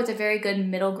the show. It's a very good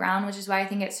middle ground, which is why I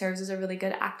think it serves as a really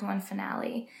good Act 1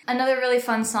 finale. Another really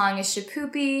fun song is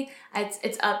Shipoopi.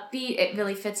 It's upbeat. It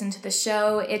really fits into the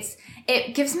show.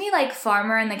 It gives me like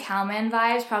Farmer and the Cowman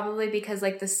vibes, probably because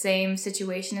like the same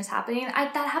situation is happening.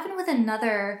 That happened with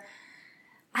another...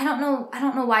 I don't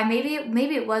know why. Maybe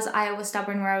it was Iowa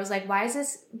Stubborn, where I was like, why is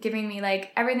this giving me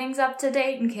like everything's up to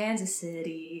date in Kansas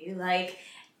City? Like,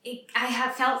 I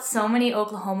have felt so many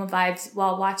Oklahoma vibes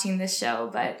while watching this show,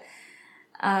 but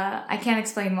I can't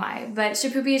explain why. But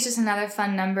Shipoopi is just another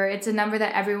fun number. It's a number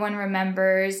that everyone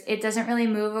remembers. It doesn't really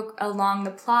move along the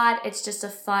plot. It's just a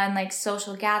fun, like,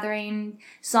 social gathering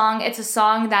song. It's a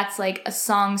song that's like a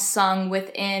song sung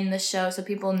within the show, so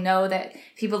people know that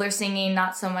people are singing,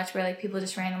 not so much where like people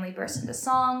just randomly burst into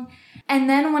song. And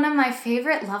then one of my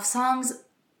favorite love songs,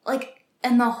 like,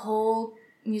 in the whole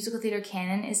musical theater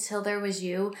canon, is Till There Was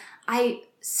You. I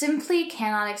simply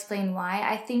cannot explain why.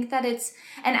 I think that it's...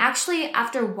 And actually,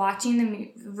 after rewatching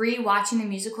the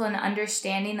musical and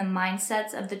understanding the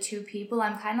mindsets of the two people,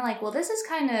 I'm kind of like, well, this is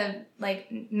kind of,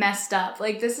 like, messed up.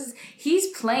 Like, he's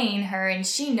playing her, and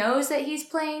she knows that he's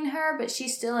playing her, but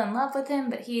she's still in love with him,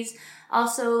 but he's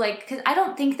also, like... Because I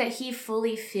don't think that he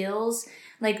fully feels,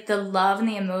 like, the love and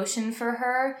the emotion for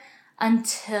her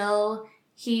until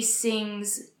he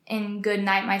sings in Good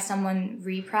Night, My Someone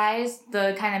reprise,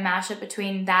 the kind of mashup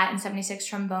between that and 76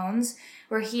 Trombones,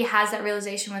 where he has that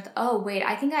realization with, oh, wait,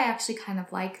 I think I actually kind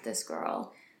of like this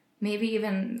girl. Maybe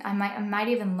even, I might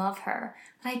even love her.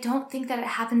 But I don't think that it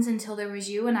happens until There Was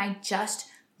You, and I just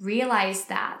realized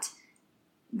that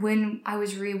when I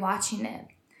was rewatching it.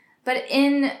 But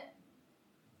in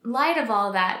light of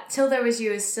all that, Till There Was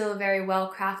You is still a very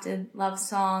well-crafted love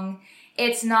song.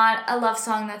 It's not a love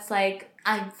song that's like,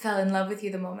 I fell in love with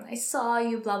you the moment I saw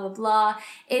you, blah, blah, blah.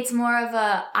 It's more of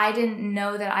a, I didn't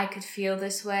know that I could feel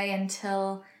this way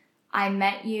until I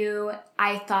met you.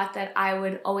 I thought that I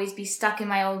would always be stuck in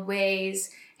my old ways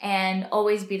and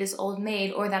always be this old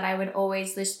maid, or that I would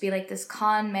always just be like this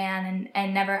con man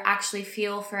and never actually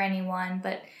feel for anyone.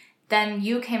 But then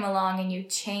you came along and you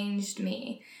changed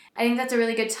me. I think that's a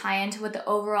really good tie-in to what the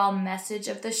overall message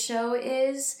of the show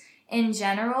is in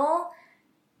general.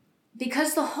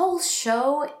 Because the whole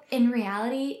show, in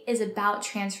reality, is about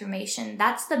transformation.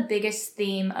 That's the biggest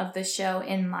theme of the show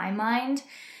in my mind.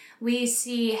 We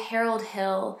see Harold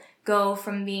Hill go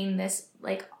from being this,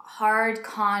 like, hard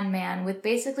con man with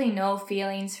basically no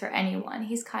feelings for anyone.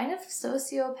 He's kind of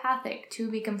sociopathic, to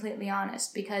be completely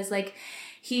honest, because, like,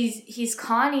 he's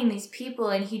conning these people,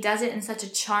 and he does it in such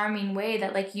a charming way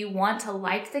that, like, you want to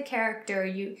like the character.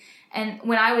 And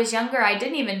when I was younger, I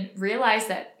didn't even realize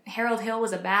that Harold Hill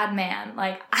was a bad man.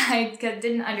 Like, I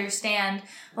didn't understand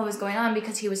what was going on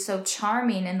because he was so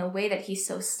charming, and the way that he's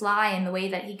so sly, and the way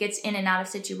that he gets in and out of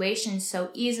situations so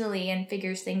easily and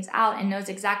figures things out and knows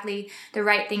exactly the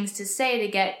right things to say to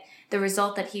get the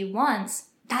result that he wants.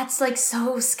 That's, like,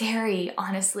 so scary,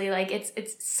 honestly. Like,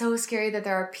 it's so scary that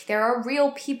there are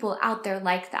real people out there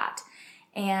like that.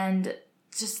 And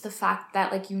just the fact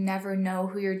that, like, you never know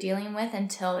who you're dealing with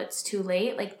until it's too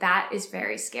late, like, that is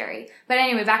very scary. But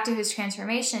anyway, back to his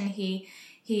transformation.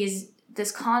 He's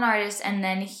this con artist, and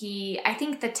then I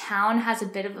think the town has a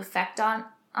bit of effect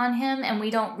on him, and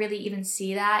we don't really even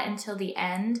see that until the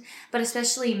end. But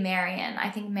especially Marion. I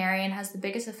think Marion has the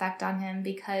biggest effect on him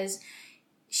because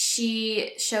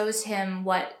she shows him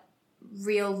what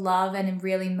real love and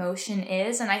real emotion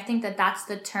is. And I think that that's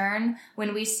the turn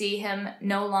when we see him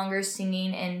no longer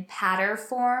singing in patter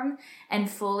form and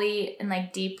fully and,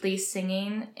 like, deeply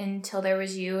singing Until There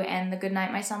Was You and the Good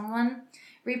Night, My Someone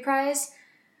reprise.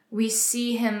 We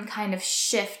see him kind of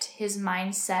shift his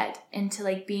mindset into,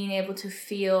 like, being able to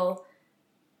feel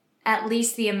at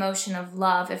least the emotion of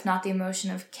love, if not the emotion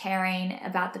of caring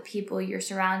about the people you're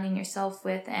surrounding yourself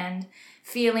with and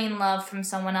feeling love from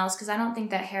someone else. Because I don't think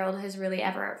that Harold has really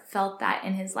ever felt that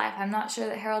in his life. I'm not sure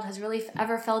that Harold has really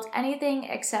ever felt anything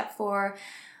except for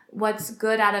what's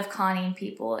good out of conning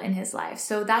people in his life.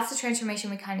 So that's the transformation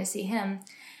we kind of see him.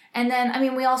 And then, I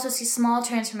mean, we also see small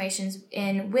transformations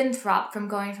in Winthrop, from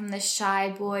going from this shy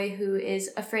boy who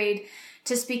is afraid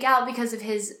to speak out because of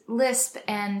his lisp,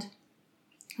 and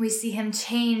we see him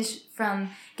change from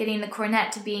getting the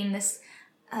cornet to being this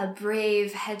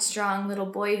brave, headstrong little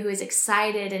boy who is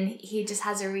excited and he just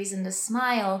has a reason to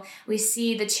smile. We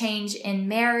see the change in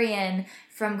Marion,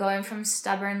 from going from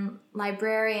stubborn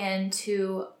librarian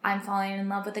to I'm falling in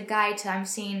love with a guy, to I'm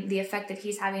seeing the effect that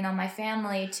he's having on my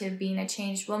family, to being a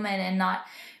changed woman and not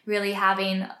really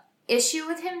having issue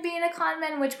with him being a con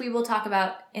man, which we will talk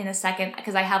about in a second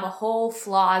because I have a whole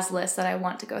flaws list that I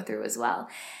want to go through as well.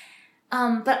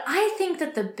 But I think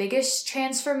that the biggest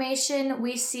transformation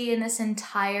we see in this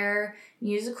entire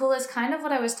musical is kind of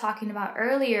what I was talking about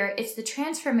earlier. It's the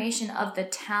transformation of the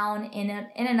town in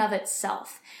and of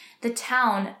itself. The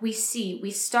town we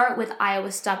start with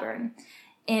Iowa stubborn,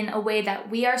 in a way that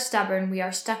we are stubborn, we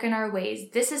are stuck in our ways.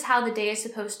 This is how the day is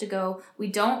supposed to go. We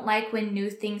don't like when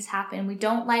new things happen. We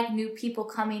don't like new people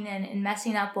coming in and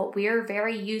messing up what we're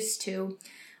very used to.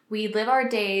 We live our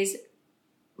days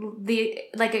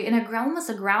in almost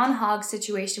a groundhog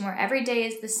situation where every day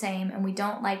is the same and we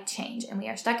don't like change and we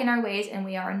are stuck in our ways and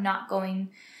we are not going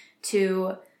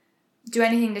to do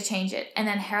anything to change it. And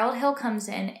then Harold Hill comes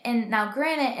in, and now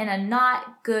granted in a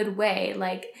not good way,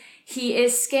 like he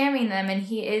is scamming them and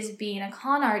he is being a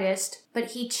con artist,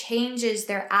 but he changes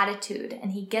their attitude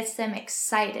and he gets them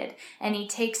excited, and he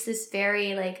takes this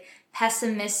very like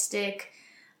pessimistic,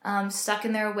 stuck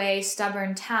in their way,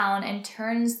 stubborn town and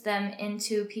turns them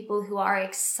into people who are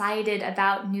excited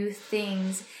about new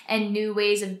things and new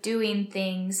ways of doing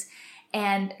things,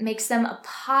 and makes them a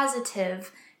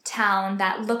positive town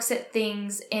that looks at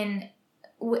things in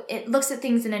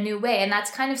a new way. And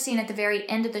that's kind of seen at the very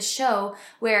end of the show,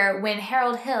 where when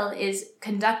Harold Hill is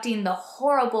conducting the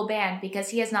horrible band because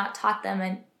he has not taught them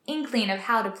an inkling of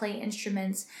how to play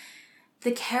instruments,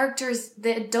 the characters,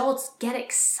 the adults, get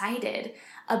excited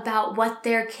about what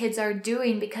their kids are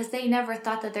doing because they never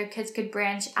thought that their kids could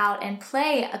branch out and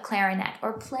play a clarinet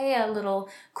or play a little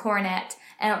cornet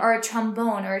or a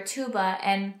trombone or a tuba.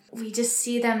 And we just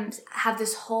see them have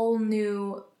this whole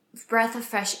new breath of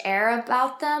fresh air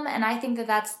about them. And I think that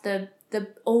that's the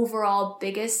overall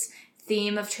biggest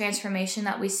theme of transformation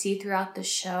that we see throughout the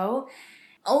show.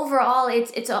 Overall,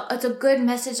 it's a good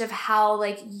message of how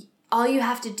like all you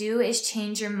have to do is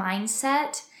change your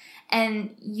mindset,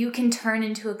 and you can turn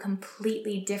into a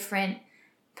completely different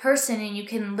person, and you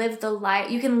can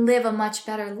live a much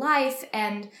better life,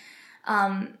 and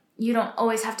you don't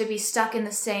always have to be stuck in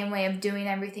the same way of doing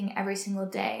everything every single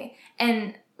day.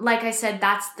 And like I said,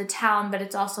 that's the town, but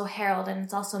it's also Harold and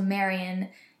it's also Marion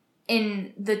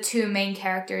in the two main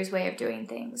characters' way of doing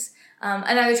things.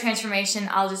 Another transformation,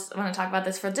 I'll just want to talk about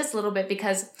this for just a little bit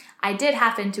because I did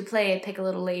happen to play a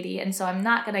Pick-a-Little Lady, and so I'm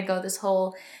not going to go this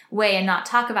whole way and not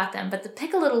talk about them. But the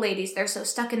Pick-a-Little Ladies, they're so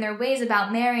stuck in their ways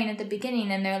about Marion at the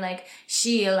beginning, and they're like,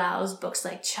 she allows books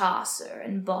like Chaucer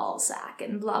and Balzac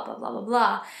and blah, blah, blah, blah,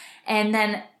 blah. And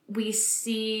then we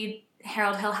see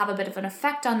Harold Hill have a bit of an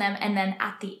effect on them, and then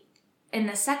in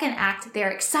the second act,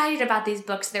 they're excited about these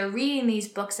books. They're reading these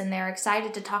books and they're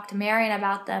excited to talk to Marion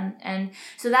about them. And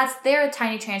so that's their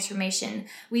tiny transformation.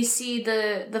 We see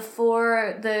the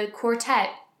quartet,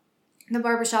 the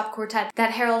barbershop quartet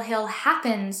that Harold Hill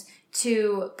happens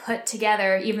to put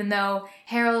together, even though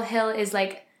Harold Hill is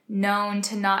like known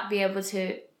to not be able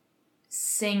to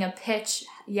sing a pitch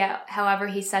yet. However,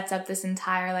 he sets up this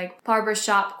entire like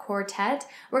barbershop quartet.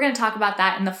 We're going to talk about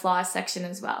that in the flaws section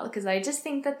as well, because I just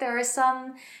think that there are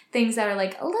some things that are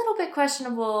like a little bit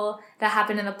questionable that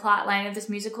happen in the plot line of this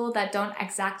musical that don't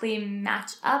exactly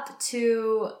match up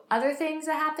to other things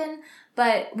that happen.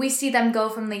 But we see them go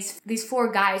from these four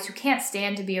guys who can't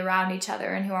stand to be around each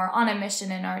other and who are on a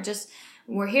mission and are just,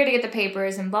 we're here to get the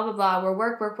papers and blah, blah, blah. We're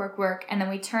work. And then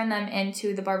we turn them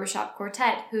into the barbershop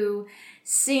quartet who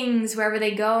sings wherever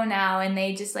they go now. And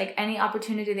they just like any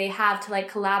opportunity they have to like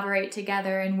collaborate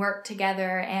together and work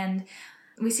together. And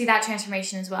we see that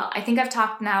transformation as well. I think I've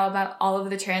talked now about all of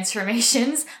the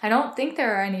transformations. I don't think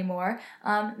there are any more.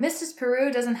 Mrs.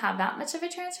 Peru doesn't have that much of a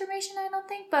transformation, I don't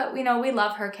think. But, we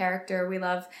love her character. We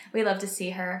love to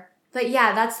see her. But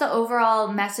yeah, that's the overall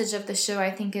message of the show,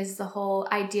 I think, is the whole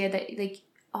idea that like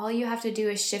all you have to do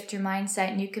is shift your mindset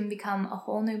and you can become a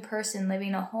whole new person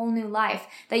living a whole new life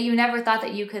that you never thought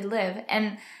that you could live.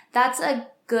 And that's a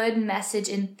good message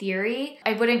in theory.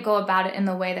 I wouldn't go about it in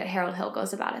the way that Harold Hill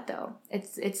goes about it, though.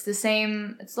 It's the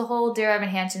same. It's the whole Dear Evan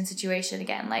Hansen situation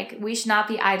again. Like, we should not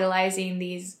be idolizing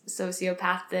these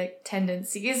sociopathic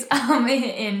tendencies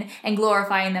and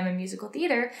glorifying them in musical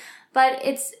theater. But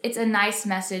it's a nice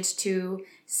message to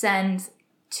send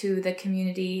to the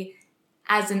community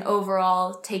as an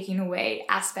overall taking away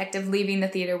aspect of leaving the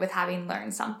theater with having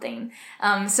learned something.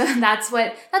 So that's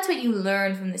what you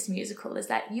learn from this musical, is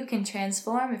that you can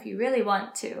transform if you really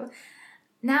want to.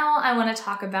 Now I want to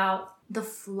talk about the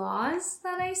flaws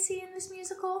that I see in this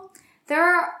musical. There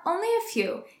are only a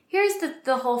few. Here's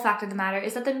the whole fact of the matter,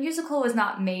 is that the musical was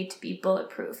not made to be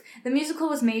bulletproof. The musical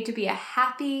was made to be a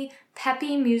happy,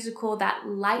 peppy musical that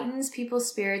lightens people's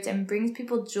spirits and brings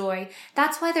people joy.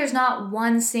 That's why there's not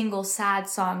one single sad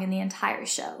song in the entire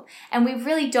show. And we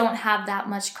really don't have that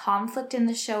much conflict in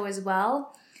the show as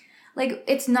well. Like,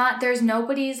 it's not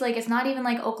even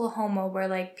like Oklahoma, where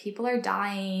like people are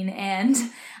dying and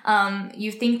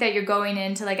you think that you're going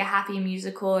into like a happy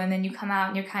musical and then you come out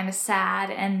and you're kind of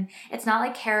sad. And it's not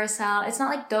like Carousel. It's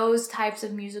not like those types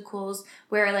of musicals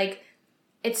where like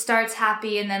it starts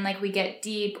happy and then like we get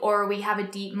deep, or we have a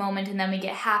deep moment and then we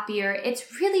get happier.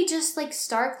 It's really just like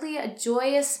starkly a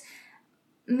joyous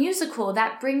musical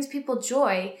that brings people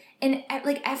joy. And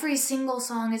like every single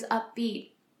song is upbeat.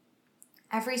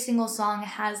 Every single song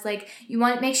has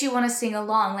makes you want to sing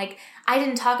along. Like, I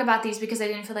didn't talk about these because I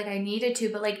didn't feel like I needed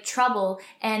to, but like Trouble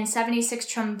and 76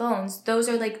 Trombones, those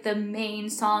are like the main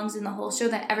songs in the whole show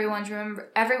that everyone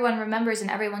remembers and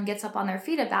everyone gets up on their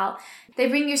feet about. They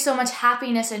bring you so much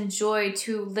happiness and joy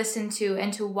to listen to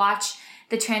and to watch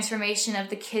the transformation of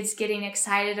the kids getting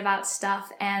excited about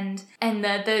stuff and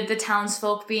the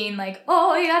townsfolk being like,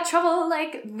 oh, you got trouble,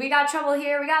 like, we got trouble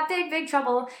here, we got big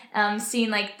trouble, seeing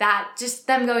like that, just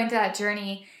them going through that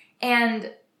journey.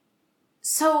 And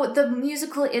so the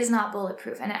musical is not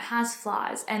bulletproof and it has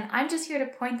flaws, and I'm just here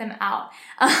to point them out,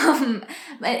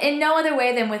 but in no other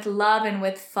way than with love and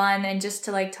with fun and just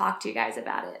to like talk to you guys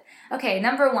about it. Okay,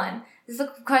 number one. This is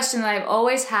a question that I've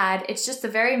always had. It's just a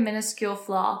very minuscule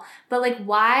flaw. But like,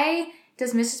 why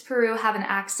does Mrs. Peru have an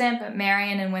accent but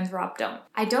Marion and Winthrop don't?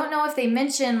 I don't know if they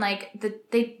mention like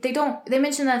they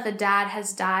mention that the dad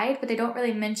has died, but they don't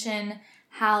really mention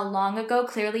how long ago.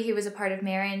 Clearly he was a part of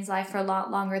Marion's life for a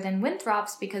lot longer than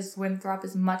Winthrop's, because Winthrop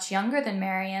is much younger than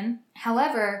Marion.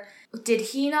 However, did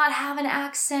he not have an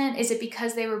accent? Is it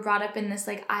because they were brought up in this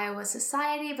like Iowa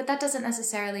society? But that doesn't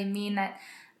necessarily mean that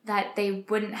they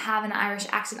wouldn't have an Irish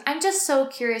accent. I'm just so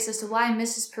curious as to why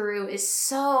Mrs. Peru is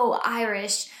so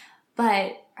Irish,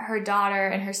 but her daughter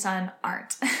and her son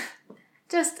aren't.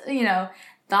 Just,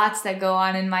 thoughts that go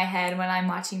on in my head when I'm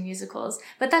watching musicals.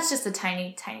 But that's just a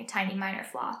tiny minor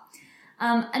flaw.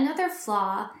 Another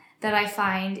flaw that I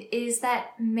find is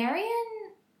that Marion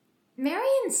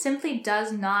simply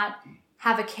does not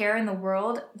have a care in the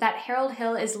world that Harold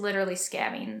Hill is literally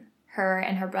scamming her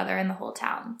and her brother and the whole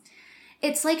town.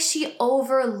 It's like she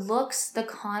overlooks the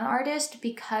con artist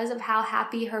because of how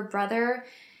happy her brother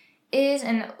is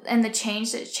and the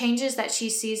changes that she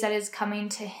sees that is coming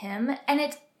to him.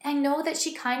 And I know that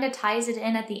she kind of ties it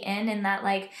in at the end, in that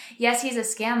like, yes, he's a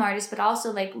scam artist, but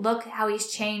also like, look how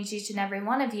he's changed each and every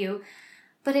one of you.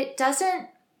 But it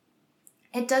doesn't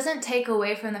take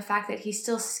away from the fact that he's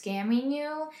still scamming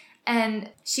you. And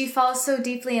she falls so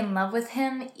deeply in love with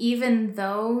him, even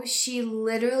though she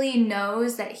literally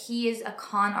knows that he is a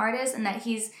con artist and that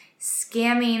he's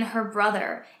scamming her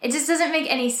brother. It just doesn't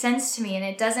make any sense to me, and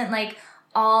it doesn't like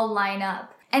all line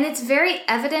up. And it's very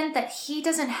evident that he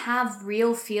doesn't have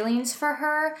real feelings for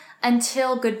her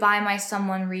until Goodbye My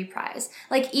Someone reprise.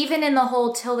 Like, even in the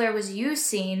whole Till There Was You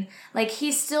scene, like,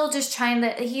 he's still just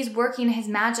he's working his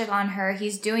magic on her.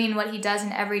 He's doing what he does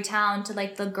in every town to,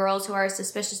 like, the girls who are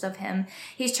suspicious of him.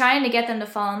 He's trying to get them to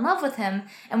fall in love with him.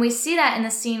 And we see that in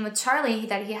the scene with Charlie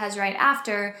that he has right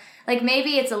after. Like,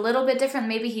 maybe it's a little bit different.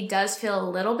 Maybe he does feel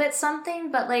a little bit something,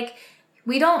 but, like,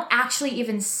 we don't actually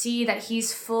even see that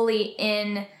he's fully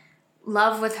in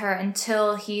love with her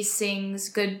until he sings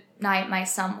Good Night, My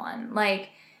Someone. Like,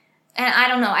 and I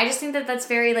don't know. I just think that that's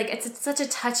very, like, it's such a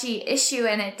touchy issue,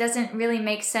 and it doesn't really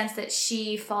make sense that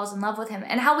she falls in love with him.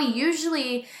 And how we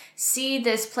usually see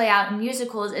this play out in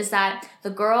musicals is that the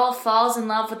girl falls in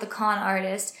love with the con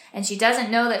artist, and she doesn't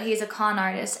know that he's a con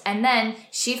artist. And then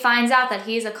she finds out that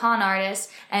he's a con artist,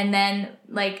 and then,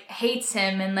 like, hates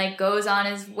him and, like, goes on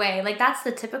his way. Like, that's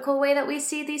the typical way that we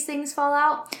see these things fall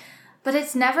out. But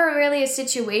it's never really a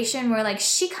situation where, like,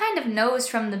 she kind of knows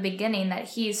from the beginning that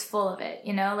he's full of it,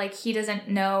 you know? Like, he doesn't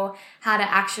know how to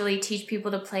actually teach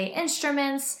people to play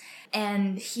instruments.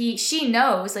 And she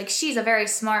knows, like, she's a very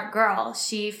smart girl.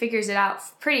 She figures it out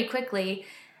pretty quickly,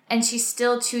 and she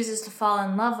still chooses to fall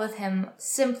in love with him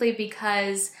simply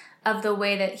because of the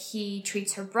way that he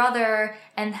treats her brother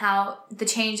and how the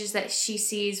changes that she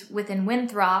sees within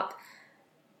Winthrop.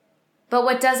 But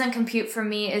what doesn't compute for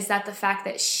me is that the fact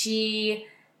that she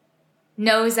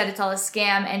knows that it's all a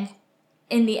scam, and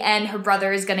in the end, her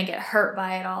brother is going to get hurt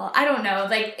by it all. I don't know.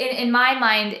 Like, in my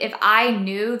mind, if I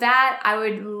knew that, I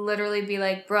would literally be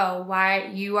like, bro, why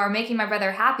you are making my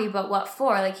brother happy, but what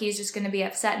for? Like, he's just going to be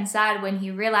upset and sad when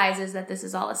he realizes that this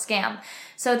is all a scam.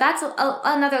 So that's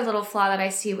another little flaw that I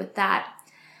see with that.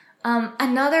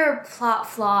 Another plot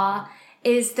flaw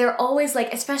is they're always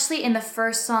like, especially in the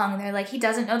first song, they're like, he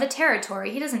doesn't know the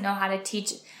territory. He doesn't know how to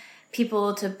teach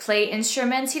people to play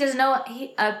instruments. He doesn't know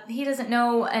he doesn't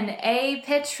know an A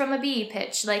pitch from a B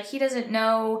pitch. Like, he doesn't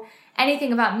know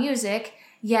anything about music,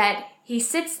 yet he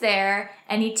sits there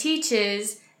and he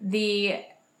teaches the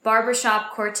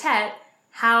barbershop quartet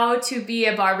how to be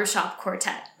a barbershop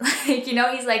quartet. Like, you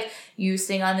know, he's like, you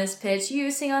sing on this pitch, you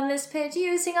sing on this pitch,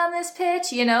 you sing on this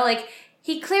pitch, you know, like,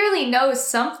 he clearly knows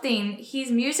something. He's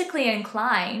musically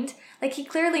inclined. Like, he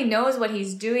clearly knows what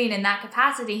he's doing in that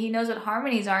capacity. He knows what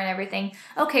harmonies are and everything.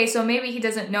 Okay, so maybe he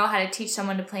doesn't know how to teach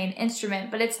someone to play an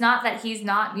instrument, but it's not that he's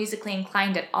not musically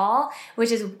inclined at all, which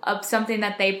is something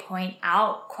that they point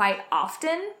out quite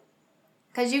often.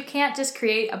 Because you can't just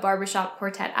create a barbershop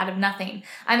quartet out of nothing.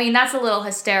 I mean, that's a little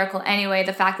hysterical anyway,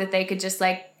 the fact that they could just,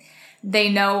 like,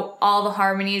 they know all the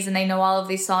harmonies and they know all of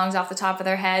these songs off the top of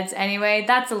their heads anyway.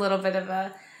 That's a little bit of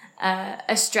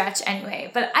a stretch anyway.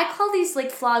 But I call these,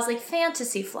 like, flaws, like,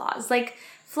 fantasy flaws. Like,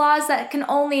 flaws that can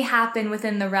only happen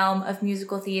within the realm of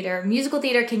musical theater. Musical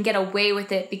theater can get away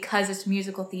with it because it's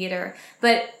musical theater.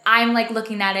 But I'm, like,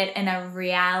 looking at it in a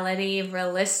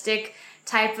realistic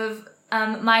type of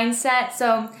mindset.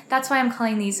 So that's why I'm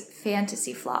calling these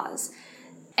fantasy flaws.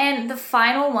 And the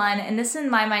final one, and this in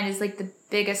my mind is like the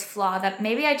biggest flaw that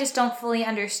maybe I just don't fully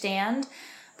understand,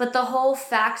 but the whole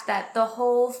fact that the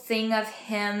whole thing of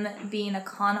him being a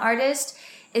con artist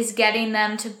is getting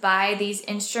them to buy these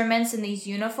instruments and these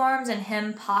uniforms and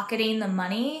him pocketing the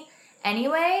money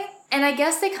anyway. And I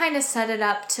guess they kind of set it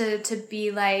up to be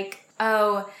like,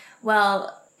 oh,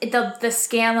 well, the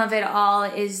scam of it all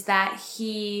is that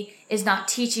he is not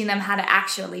teaching them how to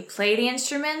actually play the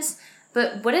instruments.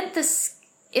 But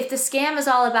if the scam is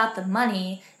all about the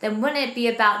money, then wouldn't it be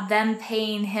about them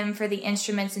paying him for the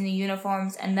instruments and the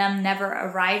uniforms and them never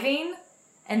arriving?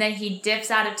 And then he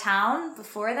dips out of town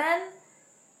before then?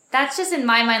 That's just in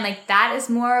my mind, like, that is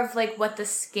more of like what the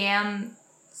scam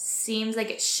seems like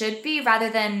it should be, rather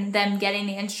than them getting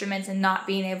the instruments and not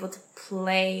being able to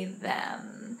play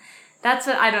them. That's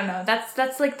what, I don't know.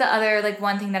 That's like the other, like,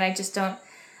 one thing that I just don't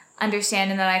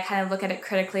understand and that I kind of look at it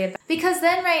critically about. Because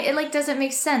then, right, it, like, doesn't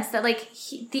make sense that, like,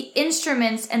 the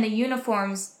instruments and the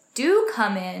uniforms do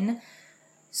come in.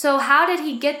 So how did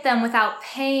he get them without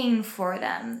paying for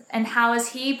them? And how is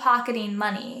he pocketing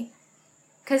money?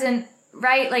 Because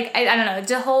right, like, I don't know,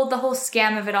 the whole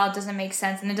scam of it all doesn't make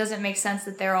sense. And it doesn't make sense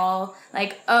that they're all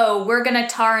like, oh, we're gonna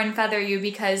tar and feather you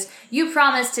because you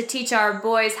promised to teach our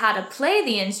boys how to play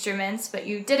the instruments, but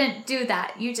you didn't do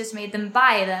that. You just made them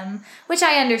buy them, which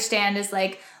I understand is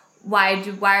like, why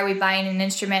are we buying an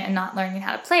instrument and not learning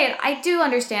how to play it? I do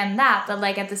understand that, but,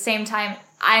 like, at the same time,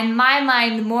 in my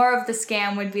mind, more of the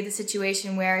scam would be the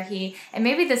situation where and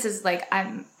maybe this is like,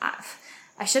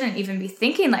 I shouldn't even be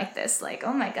thinking like this. Like,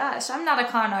 oh my gosh, I'm not a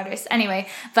con artist. Anyway,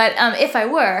 but if I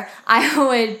were, I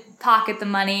would pocket the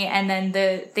money and then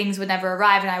the things would never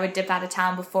arrive and I would dip out of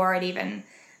town before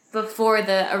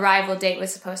the arrival date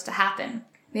was supposed to happen.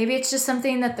 Maybe it's just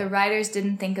something that the writers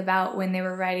didn't think about when they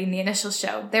were writing the initial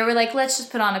show. They were like, let's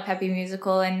just put on a peppy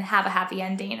musical and have a happy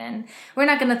ending, and we're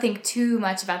not going to think too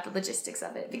much about the logistics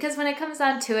of it. Because when it comes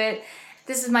down to it,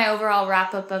 this is my overall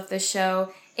wrap-up of the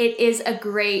show. It is a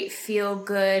great,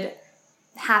 feel-good,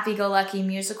 happy-go-lucky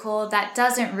musical that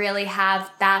doesn't really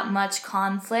have that much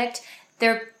conflict.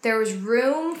 There was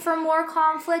room for more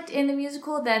conflict in the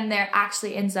musical than there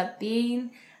actually ends up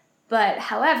being. But,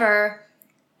 however,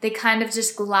 they kind of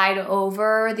just glide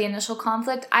over the initial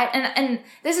conflict. And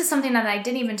this is something that I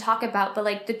didn't even talk about, but,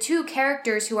 like, the two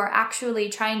characters who are actually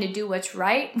trying to do what's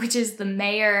right, which is the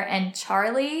mayor and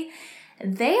Charlie,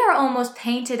 they are almost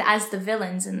painted as the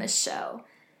villains in this show.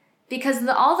 Because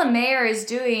all the mayor is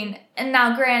doing, and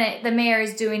now granted, the mayor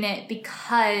is doing it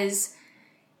because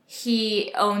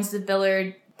he owns the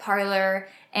billiard parlor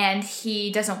and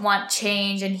he doesn't want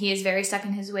change and he is very stuck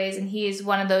in his ways and he is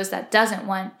one of those that doesn't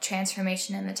want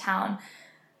transformation in the town.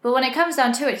 But when it comes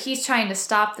down to it, he's trying to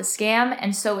stop the scam,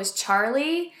 and so is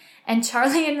Charlie. And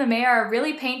Charlie and the mayor are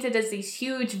really painted as these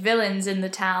huge villains in the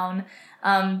town.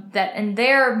 And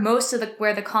they're most of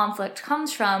where the conflict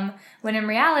comes from, when in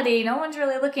reality, no one's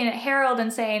really looking at Harold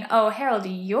and saying, oh, Harold,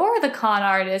 you're the con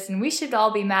artist and we should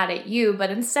all be mad at you, but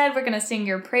instead we're going to sing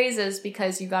your praises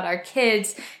because you got our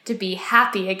kids to be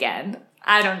happy again.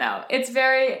 I don't know. It's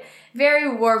very,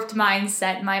 very warped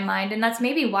mindset in my mind, and that's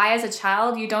maybe why as a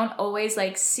child you don't always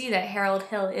see that Harold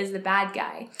Hill is the bad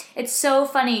guy. It's so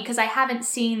funny because I haven't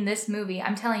seen this movie,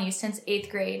 I'm telling you, since 8th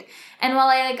grade. And while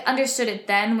I understood it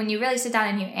then, when you really sit down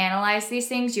and you analyze these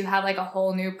things, you have a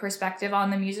whole new perspective on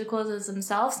the musicals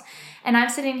themselves. And I'm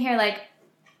sitting here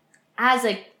as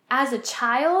a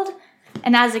child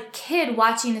and as a kid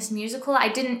watching this musical, I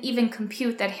didn't even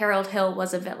compute that Harold Hill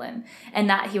was a villain and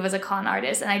that he was a con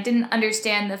artist. And I didn't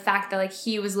understand the fact that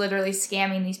he was literally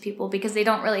scamming these people, because they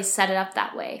don't really set it up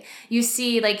that way. You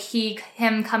see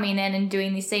him coming in and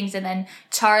doing these things, and then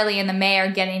Charlie and the mayor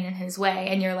getting in his way,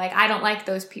 and you're I don't like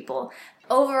those people.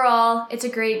 Overall, it's a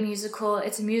great musical.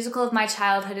 It's a musical of my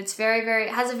childhood. It's it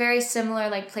has a very similar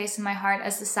place in my heart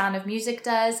as The Sound of Music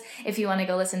does. If you want to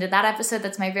go listen to that episode,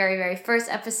 that's my very, very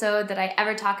first episode that I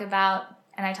ever talk about.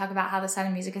 And I talk about how The Sound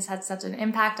of Music has had such an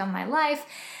impact on my life.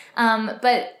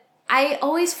 But I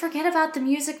always forget about The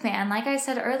Music Man. Like I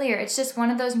said earlier, it's just one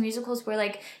of those musicals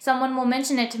where someone will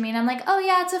mention it to me and I'm oh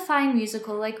yeah, it's a fine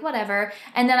musical, whatever.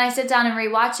 And then I sit down and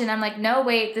rewatch it and I'm no,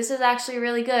 wait, this is actually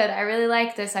really good. I really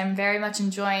like this. I'm very much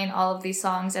enjoying all of these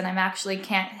songs, and I'm actually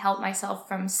can't help myself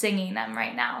from singing them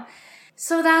right now.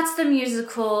 So that's the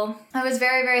musical. I was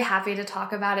very, very happy to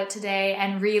talk about it today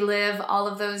and relive all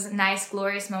of those nice,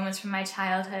 glorious moments from my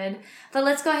childhood. But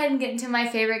let's go ahead and get into my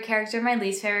favorite character, my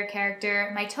least favorite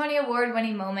character, my Tony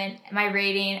Award-winning moment, my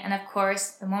rating, and of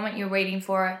course, the moment you're waiting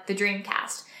for, the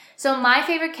Dreamcast. So my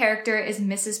favorite character is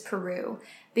Mrs. Peru,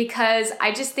 because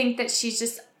I just think that she's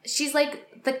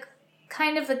the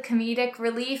kind of the comedic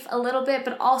relief a little bit,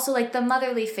 but also the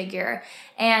motherly figure.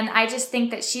 And I just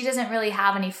think that she doesn't really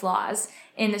have any flaws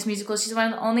in this musical. She's one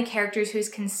of the only characters who's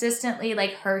consistently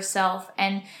herself,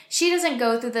 and she doesn't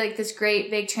go through this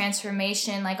great big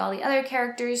transformation like all the other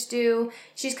characters do.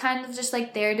 She's kind of just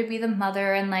there to be the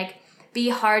mother and be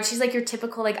hard. She's your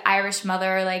typical Irish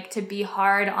mother, to be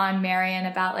hard on Marion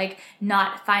about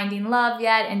not finding love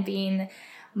yet and being,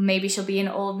 maybe she'll be an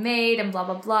old maid and blah,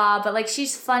 blah, blah. But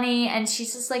she's funny, and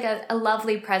she's just a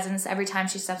lovely presence every time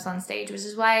she steps on stage, which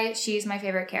is why she's my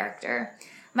favorite character.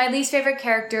 My least favorite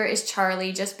character is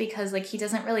Charlie, just because he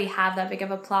doesn't really have that big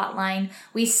of a plot line.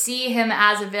 We see him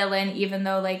as a villain, even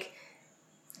though like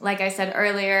I said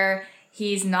earlier,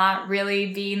 he's not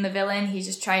really being the villain. He's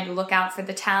just trying to look out for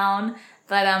the town.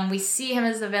 But we see him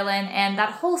as the villain, and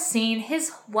that whole scene,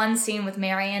 his one scene with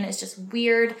Marion, is just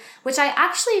weird, which I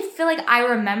actually feel I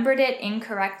remembered it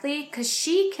incorrectly, because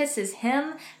she kisses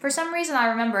him. For some reason, I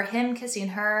remember him kissing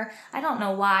her. I don't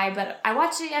know why, but I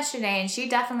watched it yesterday, and she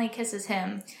definitely kisses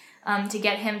him to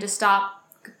get him to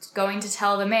stop going to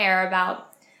tell the mayor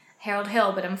about Harold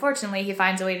Hill, but unfortunately, he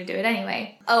finds a way to do it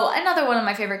anyway. Oh, another one of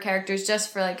my favorite characters,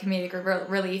 just for comedic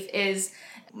relief, is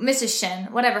Mrs.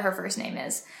 Shin, whatever her first name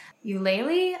is.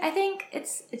 Eulalie, I think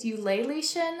it's Eulalie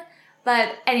Shin.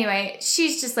 But anyway,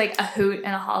 she's just a hoot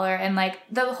and a holler, and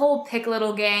the whole Pick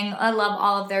Little gang, I love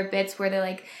all of their bits where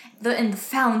they're in the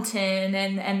fountain,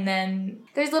 and then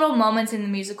there's little moments in the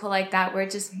musical that where it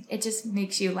just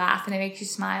makes you laugh and it makes you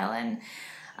smile,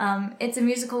 and it's a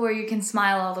musical where you can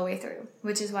smile all the way through,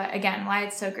 which is why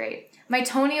it's so great. My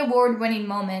Tony Award-winning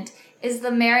moment is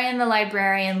the Marion the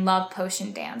Librarian Love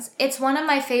Potion dance. It's one of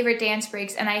my favorite dance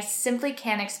breaks, and I simply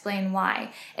can't explain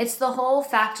why. It's the whole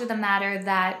fact of the matter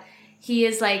that he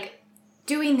is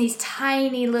doing these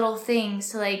tiny little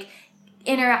things to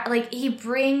interact. He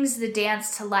brings the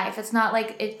dance to life. It's not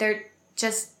they're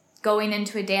just going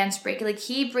into a dance break.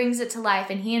 He brings it to life,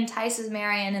 and he entices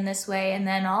Marion in this way, and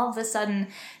then all of a sudden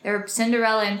they're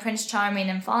Cinderella and Prince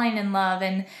Charming and falling in love,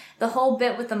 and the whole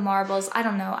bit with the marbles. I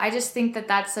don't know. I just think that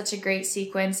that's such a great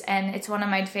sequence, and it's one of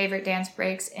my favorite dance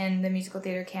breaks in the musical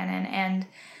theater canon, and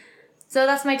so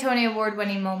that's my Tony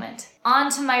Award-winning moment.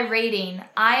 On to my rating.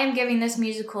 I am giving this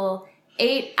musical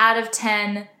 8 out of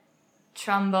 10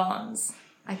 trombones.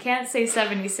 I can't say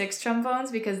 76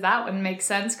 trombones because that wouldn't make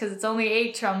sense because it's only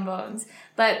 8 trombones.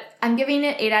 But I'm giving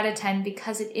it 8 out of 10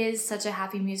 because it is such a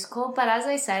happy musical. But as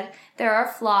I said, there are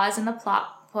flaws in the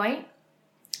plot point.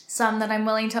 Some that I'm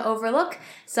willing to overlook,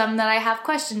 some that I have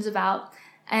questions about.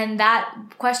 And that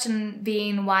question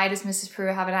being, why does Mrs.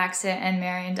 Peru have an accent and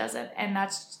Marion doesn't? And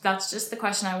that's just the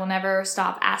question I will never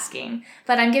stop asking.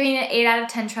 But I'm giving it 8 out of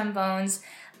 10 trombones,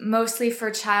 mostly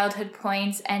for childhood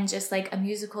points and just like a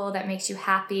musical that makes you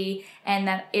happy and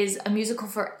that is a musical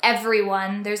for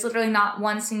everyone. There's literally not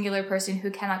one singular person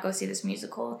who cannot go see this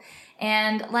musical.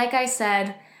 And like I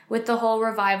said, with the whole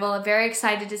revival, I'm very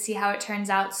excited to see how it turns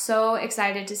out. So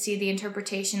excited to see the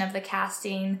interpretation of the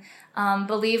casting.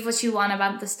 Believe what you want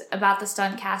about the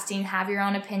stunt casting. Have your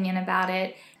own opinion about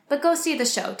it. But go see the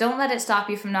show. Don't let it stop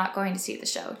you from not going to see the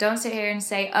show. Don't sit here and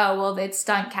say, oh, well, it's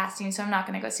stunt casting, so I'm not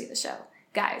going to go see the show.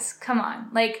 Guys, come on.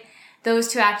 Like, those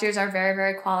two actors are very,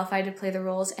 very qualified to play the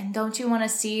roles. And don't you want to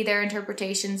see their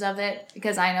interpretations of it?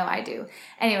 Because I know I do.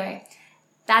 Anyway,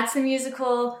 that's the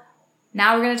musical.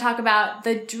 Now we're going to talk about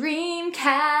the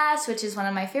Dreamcast, which is one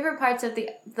of my favorite parts of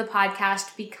the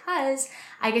podcast because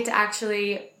I get to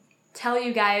actually tell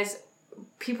you guys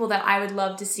people that I would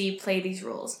love to see play these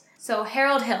roles. So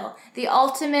Harold Hill, the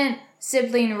ultimate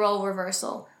sibling role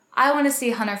reversal. I want to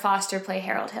see Hunter Foster play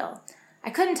Harold Hill.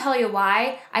 I couldn't tell you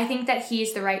why. I think that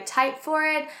he's the right type for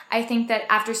it. I think that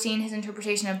after seeing his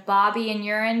interpretation of Bobby in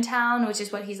Urinetown, which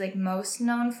is what he's like most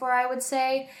known for, I would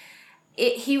say,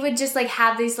 he would just like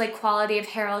have this like quality of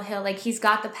Harold Hill. Like he's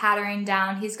got the pattern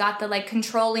down. He's got the like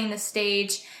controlling the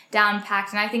stage down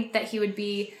packed. And I think that he would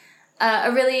be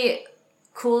a really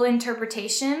cool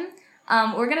interpretation.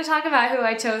 We're going to talk about who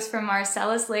I chose for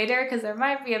Marcellus later because there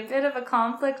might be a bit of a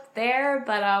conflict there,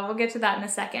 but we'll get to that in a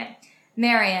second.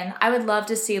 Marion, I would love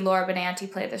to see Laura Benanti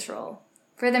play this role.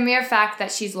 For the mere fact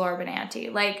that she's Laura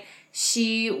Benanti. Like,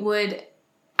 she would...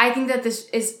 I think that this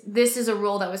is a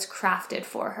role that was crafted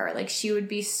for her. Like, she would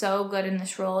be so good in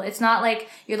this role. It's not like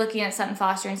you're looking at Sutton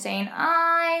Foster and saying,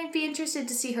 I'd be interested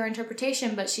to see her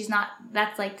interpretation, but she's not...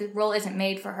 That's, like, the role isn't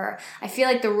made for her. I feel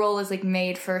like the role is, like,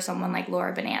 made for someone like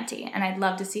Laura Benanti, and I'd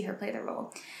love to see her play the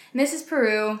role. Mrs.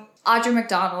 Peru... Audra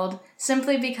McDonald,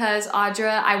 simply because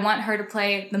Audra, I want her to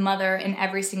play the mother in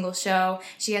every single show.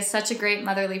 She has such a great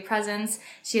motherly presence.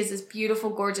 She has this beautiful,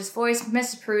 gorgeous voice.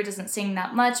 Mrs. Peru doesn't sing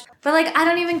that much. But, like, I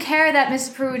don't even care that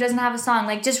Mrs. Peru doesn't have a song.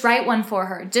 Like, just write one for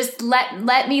her. Just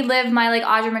let me live my, like,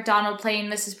 Audra McDonald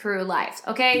playing Mrs. Peru life,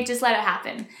 okay? Just let it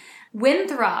happen.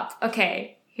 Winthrop,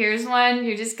 okay, here's one.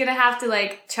 You're just gonna have to,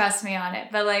 like, trust me on it.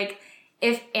 But, like,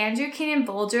 if Andrew Keenan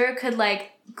Bolger could,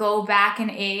 like, go back in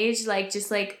age, like,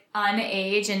 just, like,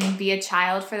 unage and be a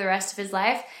child for the rest of his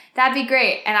life, that'd be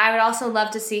great. And I would also love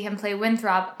to see him play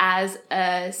Winthrop as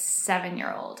a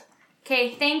 7-year-old.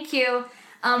 Okay, thank you.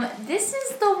 This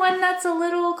is the one that's a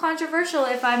little controversial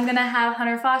if I'm gonna have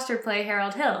Hunter Foster play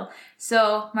Harold Hill.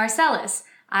 So, Marcellus,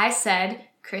 I said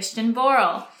Christian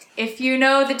Borle. If you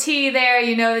know the tea there,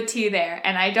 you know the tea there.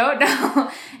 And I don't know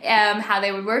how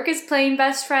they would work as playing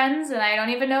best friends, and I don't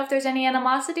even know if there's any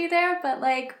animosity there, but,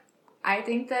 like, I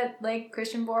think that, like,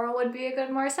 Christian Borle would be a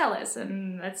good Marcellus,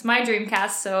 and that's my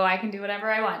Dreamcast, so I can do whatever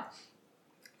I want.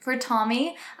 For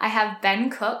Tommy, I have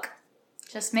Ben Cook.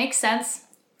 Just makes sense.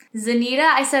 Zenita,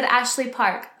 I said Ashley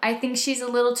Park. I think she's a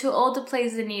little too old to play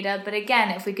Zenita, but again,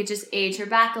 if we could just age her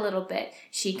back a little bit.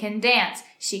 She can dance.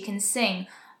 She can sing.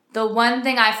 The one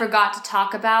thing I forgot to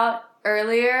talk about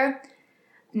earlier,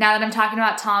 now that I'm talking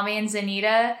about Tommy and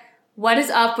Zenita, what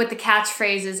is up with the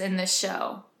catchphrases in this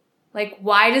show? Like,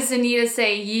 why does Zenita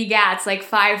say ye gats like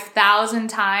 5,000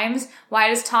 times? Why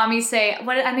does Tommy say, I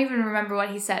don't even remember what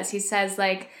he says. He says,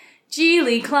 like,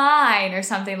 Geely Klein or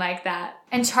something like that.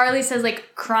 And Charlie says,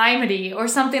 like, crimedy or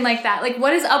something like that. Like,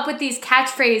 what is up with these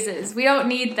catchphrases? We don't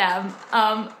need them.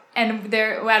 I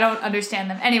don't understand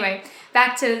them. Anyway,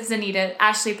 back to Zenita.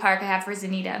 Ashley Park I have for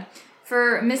Zenita.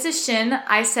 For Mrs. Shin,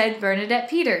 I said Bernadette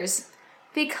Peters.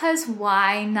 Because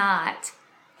why not?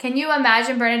 Can you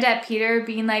imagine Bernadette Peters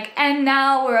being like, and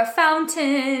now we're a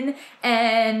fountain,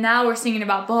 and now we're singing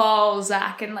about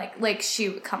Balzac, and like she,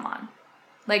 come on.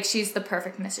 Like, she's the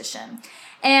perfect Mrs. Shin.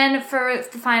 And for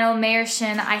the final Mayor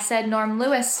Shin, I said Norm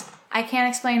Lewis. I can't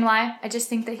explain why. I just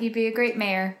think that he'd be a great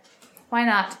mayor. Why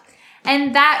not?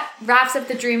 And that wraps up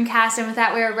the Dreamcast, and with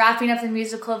that we are wrapping up the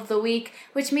musical of the week,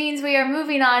 which means we are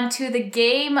moving on to the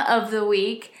game of the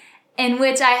week, in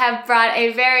which I have brought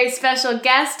a very special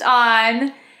guest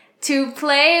on to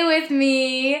play with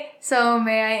me. So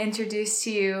may I introduce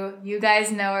to you, you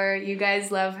guys know her, you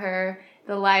guys love her,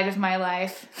 the light of my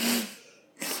life,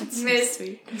 Miss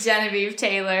Genevieve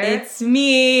Taylor. It's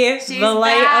me, She's the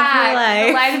light back, of her life.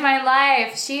 The light of my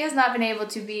life. She has not been able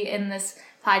to be in this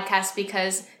podcast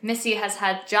because Missy has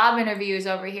had job interviews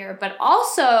over here, but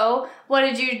also what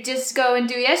did you just go and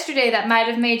do yesterday that might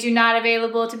have made you not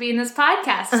available to be in this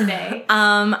podcast today?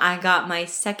 I got my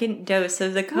second dose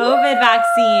of the COVID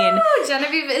vaccine.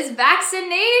 Genevieve is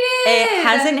vaccinated. It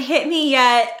hasn't hit me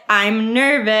yet. I'm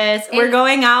nervous. We're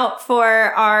going out for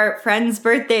our friend's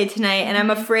birthday tonight, and I'm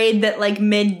afraid that like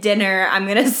mid-dinner, I'm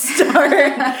going to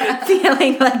start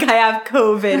feeling like I have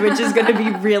COVID, which is going to be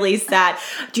really sad.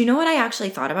 Do you know what I actually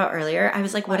thought about earlier? I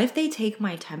was like, what if they take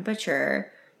my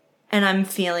temperature and I'm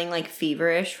feeling like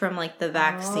feverish from like the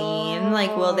vaccine?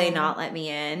 Like, will they not let me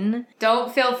in?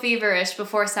 Don't feel feverish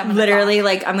before 7 Literally,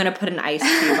 like, I'm gonna put an ice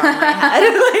cube on my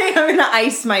head. Like, I'm gonna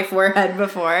ice my forehead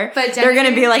before. But they're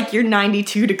gonna be like, you're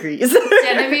 92 degrees.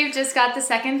 Genevieve just got the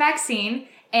second vaccine,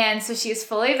 and so she is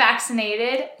fully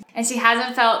vaccinated, and she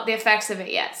hasn't felt the effects of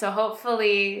it yet. So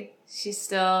hopefully she's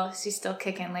still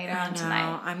kicking later on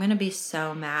tonight. I'm gonna be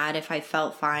so mad if I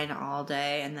felt fine all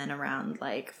day and then around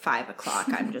like 5 o'clock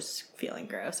I'm just feeling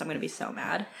gross. I'm gonna be so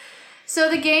mad.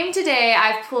 So the game today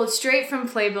I've pulled straight from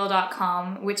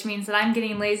playbill.com, which means that I'm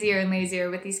getting lazier and lazier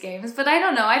with these games. But I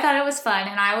don't know. I thought it was fun,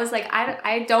 and I was like,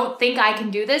 I don't think I can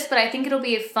do this, but I think it'll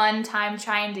be a fun time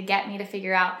trying to get me to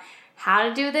figure out how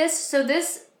to do this. So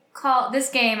this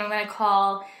game I'm going to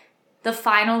call The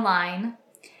Final Line.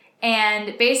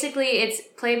 And basically,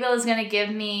 Playbill is going to give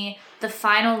me the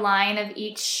final line of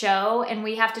each show, and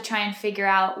we have to try and figure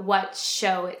out what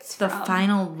show it's from. The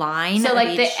final line so, of like,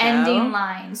 each the show? ending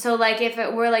line. So, like, if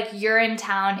it were, like, You're in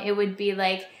Town, it would be,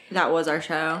 like... That was our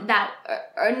show. That,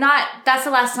 or not... That's the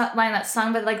last line that's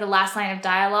sung, but, like, the last line of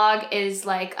dialogue is,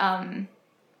 like,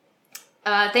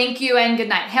 thank you and good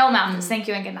night. Hail Mountains, thank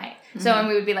you and good night. Mm-hmm. So, and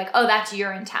we would be like, oh, that's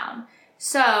You're in Town.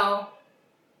 So...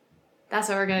 That's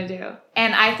what we're going to do.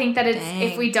 And I think that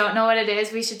if we don't know what it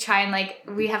is, we should try and, like,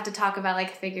 we have to talk about,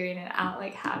 like, figuring it out,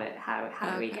 like, how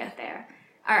do we get there?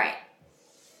 All right.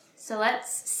 So let's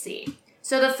see.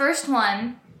 So the first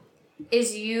one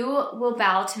is You will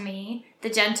bow to me, the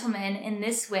gentleman in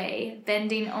this way,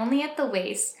 bending only at the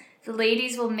waist. The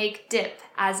ladies will make dip,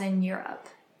 as in Europe.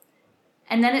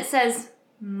 And then it says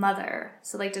mother.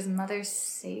 So, like, does mother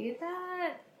say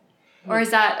that? Or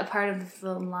is that a part of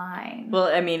the line? Well,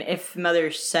 I mean, if Mother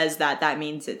says that, that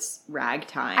means it's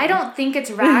ragtime. I don't think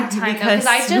it's ragtime, because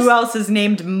though. Who else is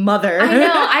named Mother? I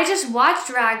know. I just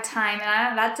watched ragtime,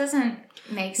 and that doesn't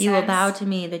make sense. You will bow to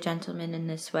me, the gentleman in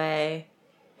this way,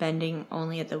 bending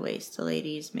only at the waist. The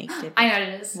ladies make dip. I know what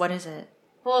it is. What is it?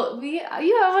 Well,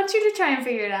 I want you to try and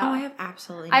figure it out. Oh, I have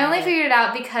absolutely I only figured it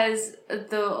out because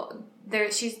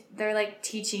they're like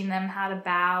teaching them how to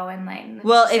bow and like.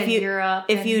 Well, if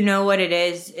you know what it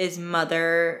is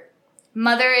Mother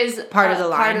is part of the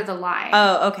line. Part of the line.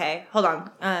 Oh, okay. Hold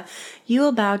on. You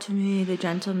will bow to me, the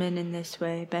gentleman in this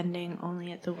way, bending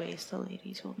only at the waist. The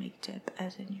ladies will make dip,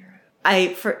 as in Europe.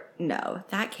 No,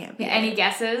 that can't be. Yeah, any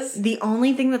guesses? The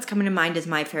only thing that's coming to mind is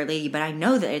My Fair Lady, but I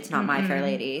know that it's not My Fair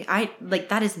Lady.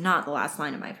 That is not the last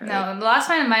line of My Fair Lady. No, the last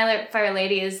line of My Fair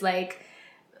Lady is like,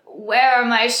 where are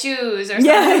my shoes or something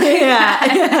that.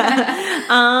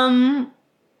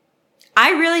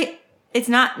 It's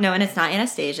not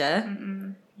Anastasia.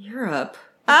 Mm-mm. Europe.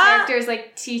 The character is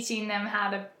like teaching them how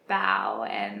to bow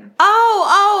and...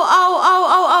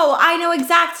 Oh, I know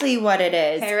exactly what it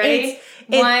is. Okay, ready?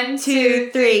 It's 1,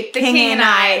 2, 3. King and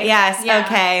I. Yes, yeah.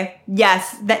 Okay.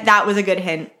 Yes, that was a good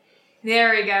hint.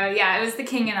 There we go. Yeah, it was The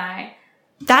King and I.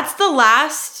 That's the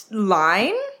last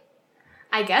line?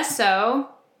 I guess so.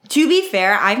 To be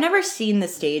fair, I've never seen the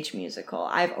stage musical.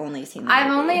 I've only seen the movie.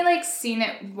 I've only, like, seen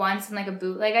it once in, like, a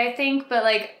bootleg, I think. But,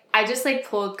 like, I just, like,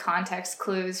 pulled context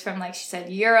clues from, like, she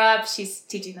said Europe. She's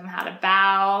teaching them how to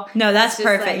bow. No, that's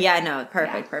perfect. Like, yeah, no,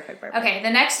 perfect. Okay,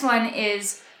 the next one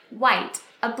is white.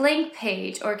 A blank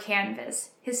page or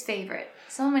canvas. His favorite.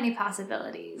 So many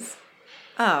possibilities.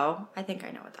 Oh, I think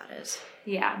I know what that is.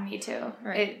 Yeah, me too.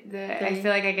 Right. I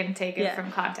feel like I can take it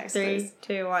from context. 3,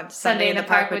 2, 1. Sunday in the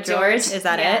Park with George. Is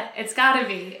that it? It's gotta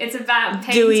be. It's about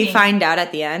painting. Do we find out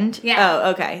at the end? Yeah. Oh,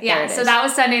 okay. Yeah, so that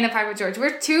was Sunday in the Park with George.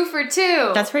 We're 2 for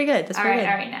 2. That's pretty good. All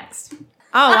right, next. Oh,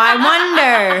 I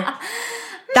wonder.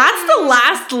 That's the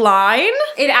last line?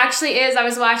 It actually is. I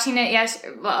was watching it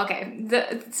yesterday. Well,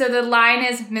 okay. So the line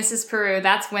is Mrs. Peru.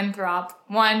 That's Winthrop.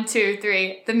 1, 2,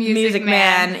 3. The Music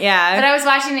Man. Yeah. But I was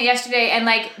watching it yesterday, and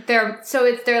like they're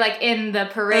like in the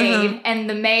parade, and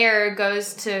the mayor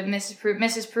goes to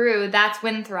Mrs. Peru. That's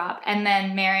Winthrop, and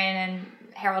then Marion and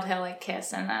Harold Hill like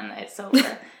kiss, and then it's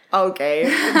over. Okay.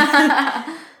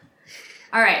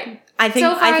 All right. I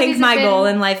think my goal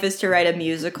in life is to write a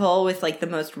musical with like the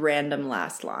most random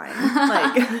last line.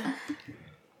 Like,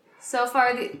 so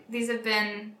far these have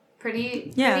been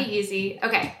pretty easy.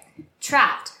 Okay,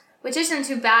 Trapped, which isn't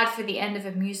too bad for the end of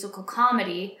a musical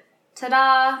comedy.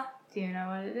 Ta-da! Do you know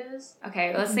what it is?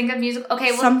 Okay, let's think of music.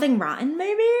 Okay, well, Something Rotten,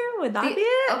 maybe? Would that be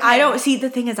it? okay. I don't see. The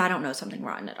thing is, I don't know Something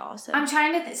Rotten at all. So I'm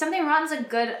trying to. Something Rotten's a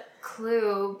good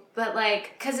clue, but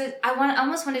like, cause I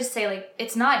almost wanted to say like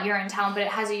it's not Urinetown, but it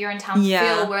has a Urinetown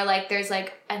feel where like there's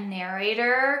like a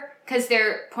narrator, cause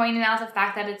they're pointing out the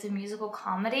fact that it's a musical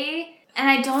comedy, and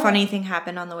I don't. Funny thing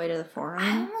happened on the way to the forum.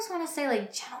 I almost want to say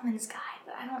like Gentleman's Guide,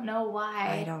 but I don't know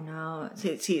why. I don't know.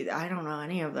 See, I don't know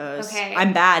any of those. Okay.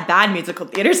 I'm bad musical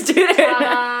theater student.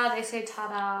 Ta-da! They say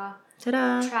ta-da.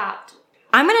 Ta-da. Trapped.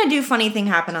 I'm gonna do funny thing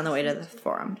happened on the way to the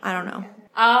forum. I don't know.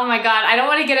 Oh my god, I don't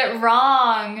want to get it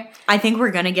wrong. I think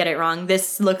we're gonna get it wrong.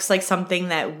 This looks like something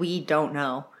that we don't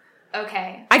know.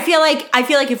 Okay. I feel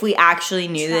like if we actually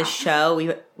knew this Trapped. show, we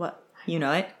would. What? You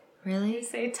know it? They Really?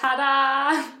 say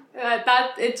ta-da.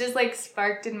 That it just like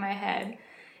sparked in my head.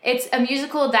 It's a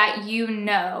musical that you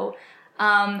know.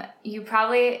 You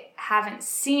probably haven't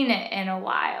seen it in a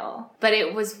while, but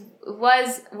it was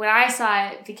when I saw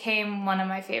it, became one of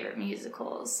my favorite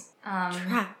musicals.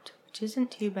 Trapped, which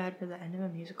isn't too bad for the end of a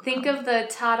musical. Think of the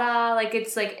ta-da, like it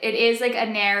is like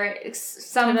a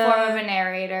some Ta-da. form of a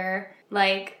narrator.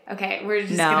 Like, okay, we're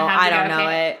just No, gonna have to I don't go. know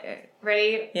Okay. it.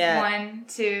 Ready? Yeah. 1,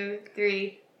 2,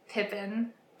 3.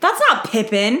 Pippin. That's not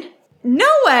Pippin. No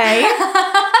way.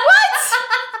 It's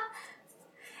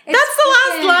That's the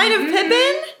last Pippin. line of Mhm.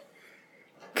 Pippin?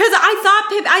 Because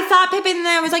I thought Pippin, and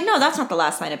then I was like, no, that's not the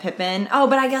last line of Pippin. Oh,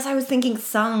 but I guess I was thinking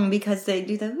sung because they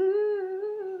do the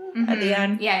at the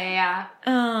end. Yeah.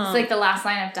 Oh. It's like the last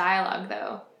line of dialogue,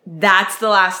 though. That's the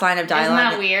last line of dialogue.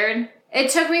 Isn't that weird? It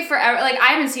took me forever. Like, I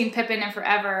haven't seen Pippin in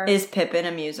forever. Is Pippin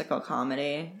a musical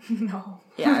comedy? No.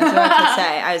 Yeah,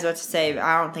 I was about to say,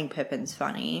 I don't think Pippin's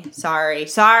funny.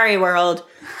 Sorry, world.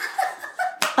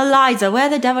 Eliza, where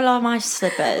the devil are my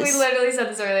slippers? We literally said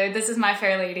this earlier. This is My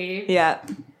Fair Lady. Yeah.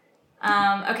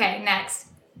 Okay, next.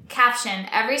 Caption.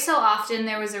 Every so often,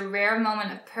 there was a rare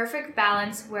moment of perfect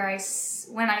balance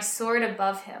when I soared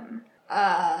above him.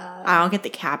 I don't get the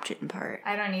caption part.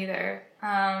 I don't either.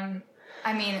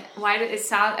 I mean, why did it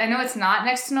sound... I know it's not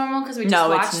Next to Normal because we just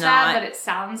No, it's watched that, not. but it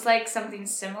sounds like something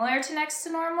similar to Next to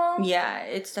Normal. Yeah,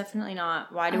 it's definitely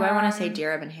not. Why do I want to say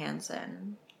Dear Evan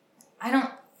Hansen? I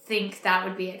don't think that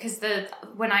would be it because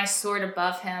when I soared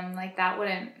above him, like that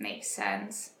wouldn't make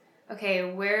sense.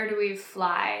 Okay, where do we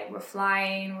fly? We're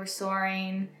flying, we're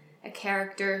soaring, a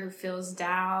character who feels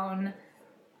down.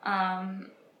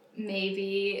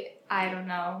 Maybe, I don't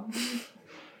know.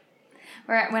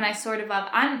 When I soared above,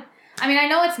 I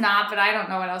know it's not, but I don't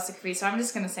know what else it could be, so I'm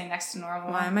just going to say Next to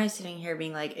Normal. Why am I sitting here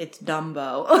being like, it's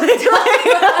Dumbo?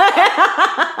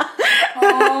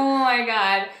 Oh my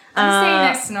god. I'm saying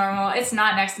Next to Normal. It's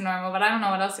not Next to Normal, but I don't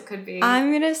know what else it could be. I'm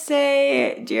going to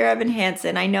say Dear Evan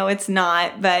Hansen. I know it's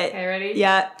not, but... Okay, ready?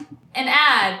 Yeah. An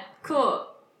ad. Cool.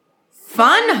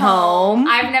 Fun Home.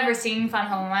 I've never seen Fun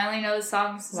Home. I only know the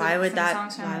songs. Why would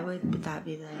that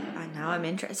be the... Now I'm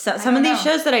interested. So, some of these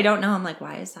shows that I don't know, I'm like,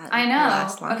 why is that I the know.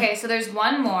 last line? Okay, so there's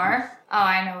one more. Oh,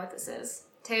 I know what this is.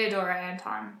 Theodora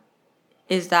Anton.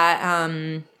 Is that,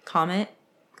 Comet?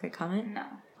 Great Comet? No.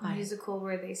 A Why? musical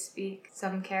where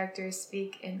some characters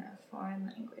speak in a foreign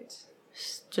language.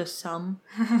 Just some.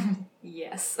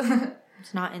 Yes.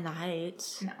 It's not In the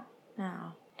Heights. No.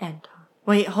 No. Anton.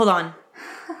 Wait, hold on.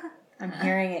 I'm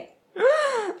hearing it.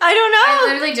 I I don't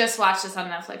know. literally just watched this on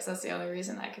Netflix. That's the only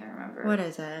reason I can remember. What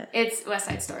is it? It's West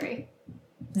Side Story.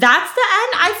 That's the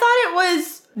end? I thought it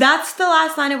was... That's the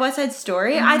last line of West Side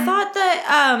Story? Mm-hmm. I thought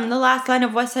that the last line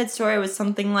of West Side Story was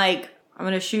something like, I'm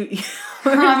gonna shoot you.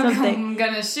 Or something. I'm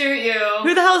gonna shoot you.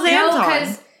 Who the hell's Anton? No,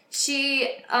 because she,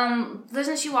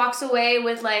 doesn't she walks away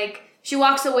with, like, she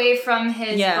walks away from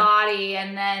his body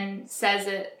and then says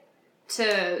it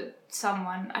to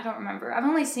someone. I don't remember. I've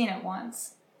only seen it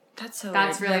once. That's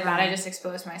That's really bad. I just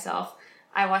exposed myself.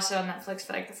 I watched it on Netflix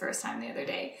for, like, the first time the other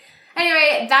day.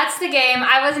 Anyway, that's the game.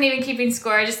 I wasn't even keeping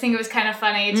score. I just think it was kind of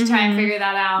funny to try and figure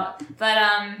that out. But,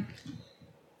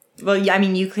 well, yeah, I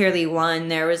mean, you clearly won.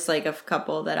 There was, like, a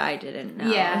couple that I didn't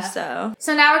know. Yeah. So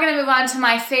now we're going to move on to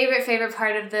my favorite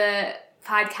part of the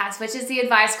podcast, which is the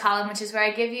advice column, which is where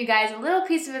I give you guys a little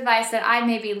piece of advice that I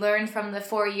maybe learned from the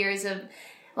 4 years of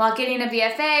while getting a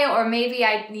BFA, or maybe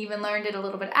I even learned it a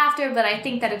little bit after, but I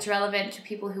think that it's relevant to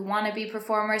people who want to be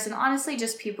performers and honestly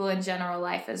just people in general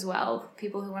life as well.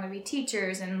 People who want to be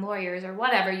teachers and lawyers or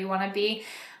whatever you want to be.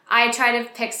 I try to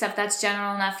pick stuff that's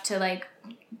general enough to like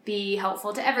be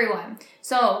helpful to everyone.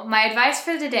 So my advice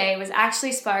for today was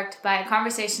actually sparked by a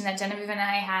conversation that Genevieve and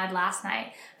I had last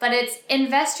night. But it's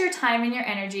invest your time and your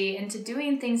energy into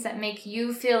doing things that make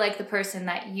you feel like the person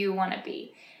that you want to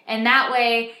be. And that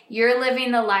way, you're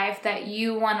living the life that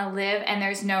you want to live and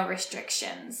there's no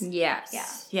restrictions.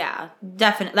 Yes. Yeah.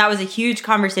 Definitely. That was a huge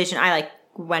conversation. I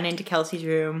went into Kelsey's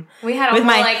room. We had a with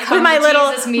whole, my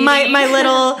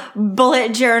little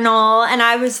bullet journal, and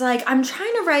I was like, I'm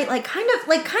trying to write kind of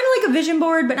like a vision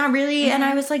board, but not really. Mm-hmm. And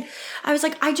I was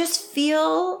like, I just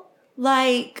feel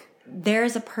like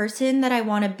there's a person that I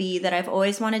want to be, that I've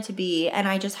always wanted to be, and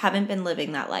I just haven't been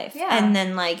living that life. Yeah. And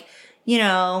then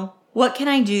what can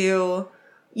I do?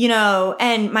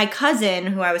 And my cousin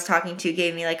who I was talking to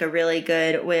gave me a really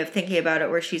good way of thinking about it,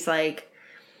 where she's like,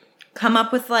 come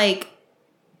up with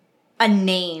a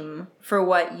name for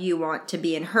what you want to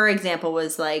be. And her example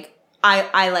was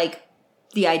I like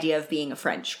the idea of being a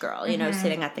French girl,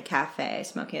 sitting at the cafe,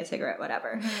 smoking a cigarette,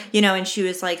 whatever, and she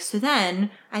was like, so then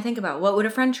I think about, what would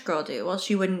a French girl do? Well,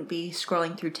 she wouldn't be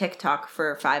scrolling through TikTok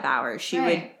for 5 hours. She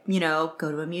would,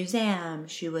 go to a museum.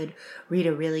 She would read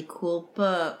a really cool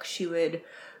book. She would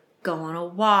go on a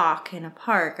walk in a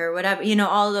park or whatever,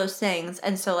 all those things.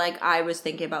 And so I was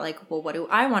thinking about well, what do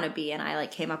I want to be? And I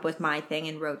came up with my thing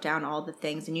and wrote down all the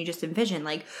things, and you just envision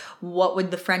what would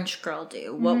the French girl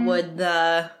do? What would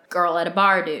the girl at a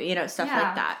bar do? Stuff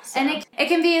like that. So. And it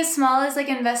can be as small as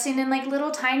investing in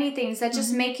little tiny things that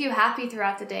just make you happy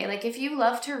throughout the day. If you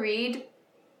love to read,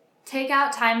 take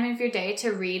out time of your day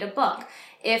to read a book.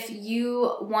 If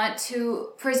you want to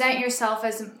present yourself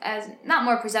as not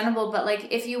more presentable, but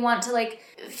if you want to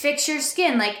fix your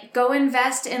skin, go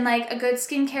invest in a good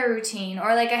skincare routine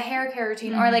or a hair care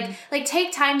routine, or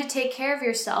take time to take care of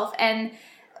yourself and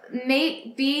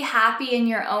be happy in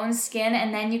your own skin,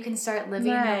 and then you can start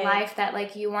living the life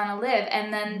that you want to live.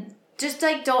 And then just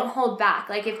don't hold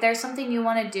back. If there's something you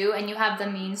want to do and you have the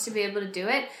means to be able to do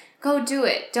it, go do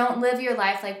it. Don't live your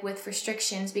life with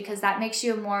restrictions, because that makes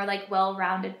you a more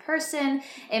well-rounded person.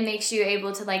 It makes you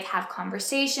able to have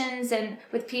conversations and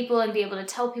with people and be able to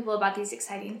tell people about these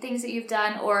exciting things that you've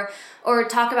done, or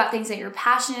talk about things that you're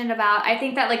passionate about. I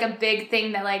think that a big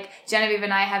thing that Genevieve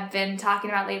and I have been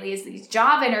talking about lately is these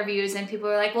job interviews, and people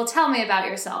are well, tell me about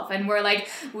yourself. And we're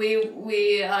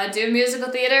we do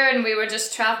musical theater, and we were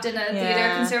just trapped in a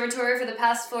theater conservatory for the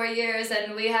past 4 years,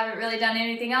 and we haven't really done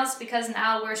anything else because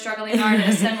now we're struggling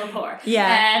artists and we're poor.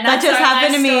 Yeah. And that just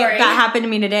happened to me. Story. That happened to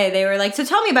me today. They were so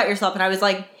tell me about yourself. And I was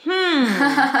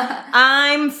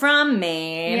I'm from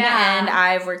Maine, and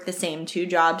I've worked the same 2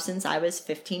 jobs since I was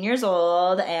 15 years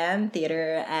old, and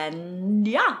theater, and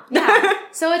yeah.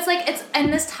 So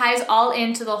and this ties all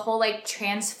into the whole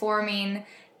transforming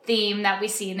theme that we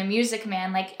see in The Music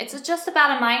Man. It's just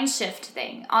about a mind shift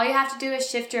thing. All you have to do is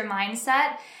shift your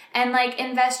mindset and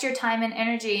invest your time and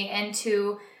energy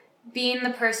into being the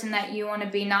person that you want to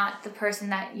be, not the person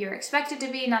that you're expected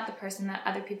to be, not the person that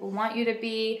other people want you to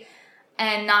be,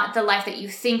 and not the life that you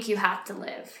think you have to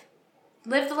live.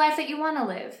 Live the life that you want to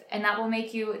live, and that will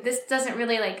make you, this doesn't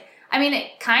really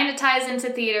it kind of ties into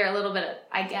theater a little bit,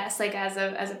 I guess, as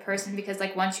a person, because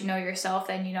once you know yourself,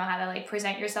 then you know how to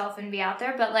present yourself and be out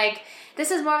there. But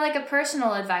this is more of a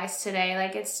personal advice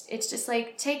today. It's just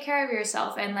take care of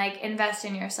yourself and invest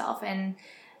in yourself and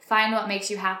find what makes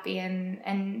you happy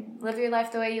and live your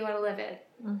life the way you want to live it.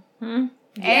 Mm-hmm.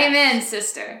 Yes. Amen,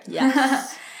 sister.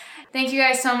 Yes. Thank you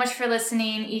guys so much for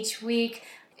listening each week.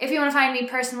 If you want to find me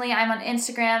personally, I'm on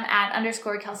Instagram at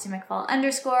 _Kelsey McFall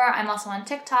 _ I'm also on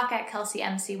TikTok at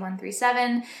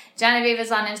KelseyMC137. Genevieve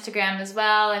is on Instagram as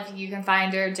well. If you can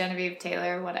find her, Genevieve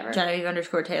Taylor, whatever. Genevieve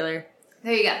 _Taylor.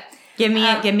 There you go. Give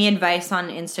me advice on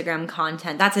Instagram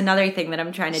content. That's another thing that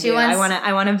I'm trying to do. I want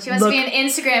to. She wants to be an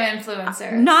Instagram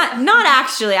influencer. Not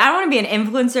actually. I don't want to be an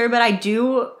influencer, but I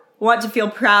do want to feel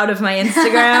proud of my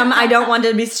Instagram. I don't want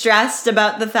to be stressed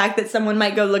about the fact that someone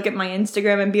might go look at my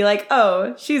Instagram and be like,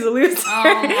 "Oh, she's a loser." Oh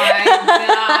my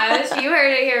gosh. You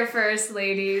heard it here first,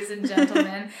 ladies and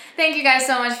gentlemen. Thank you guys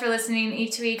so much for listening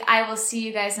each week. I will see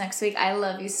you guys next week. I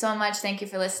love you so much. Thank you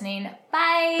for listening.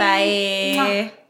 Bye. Bye. Mwah.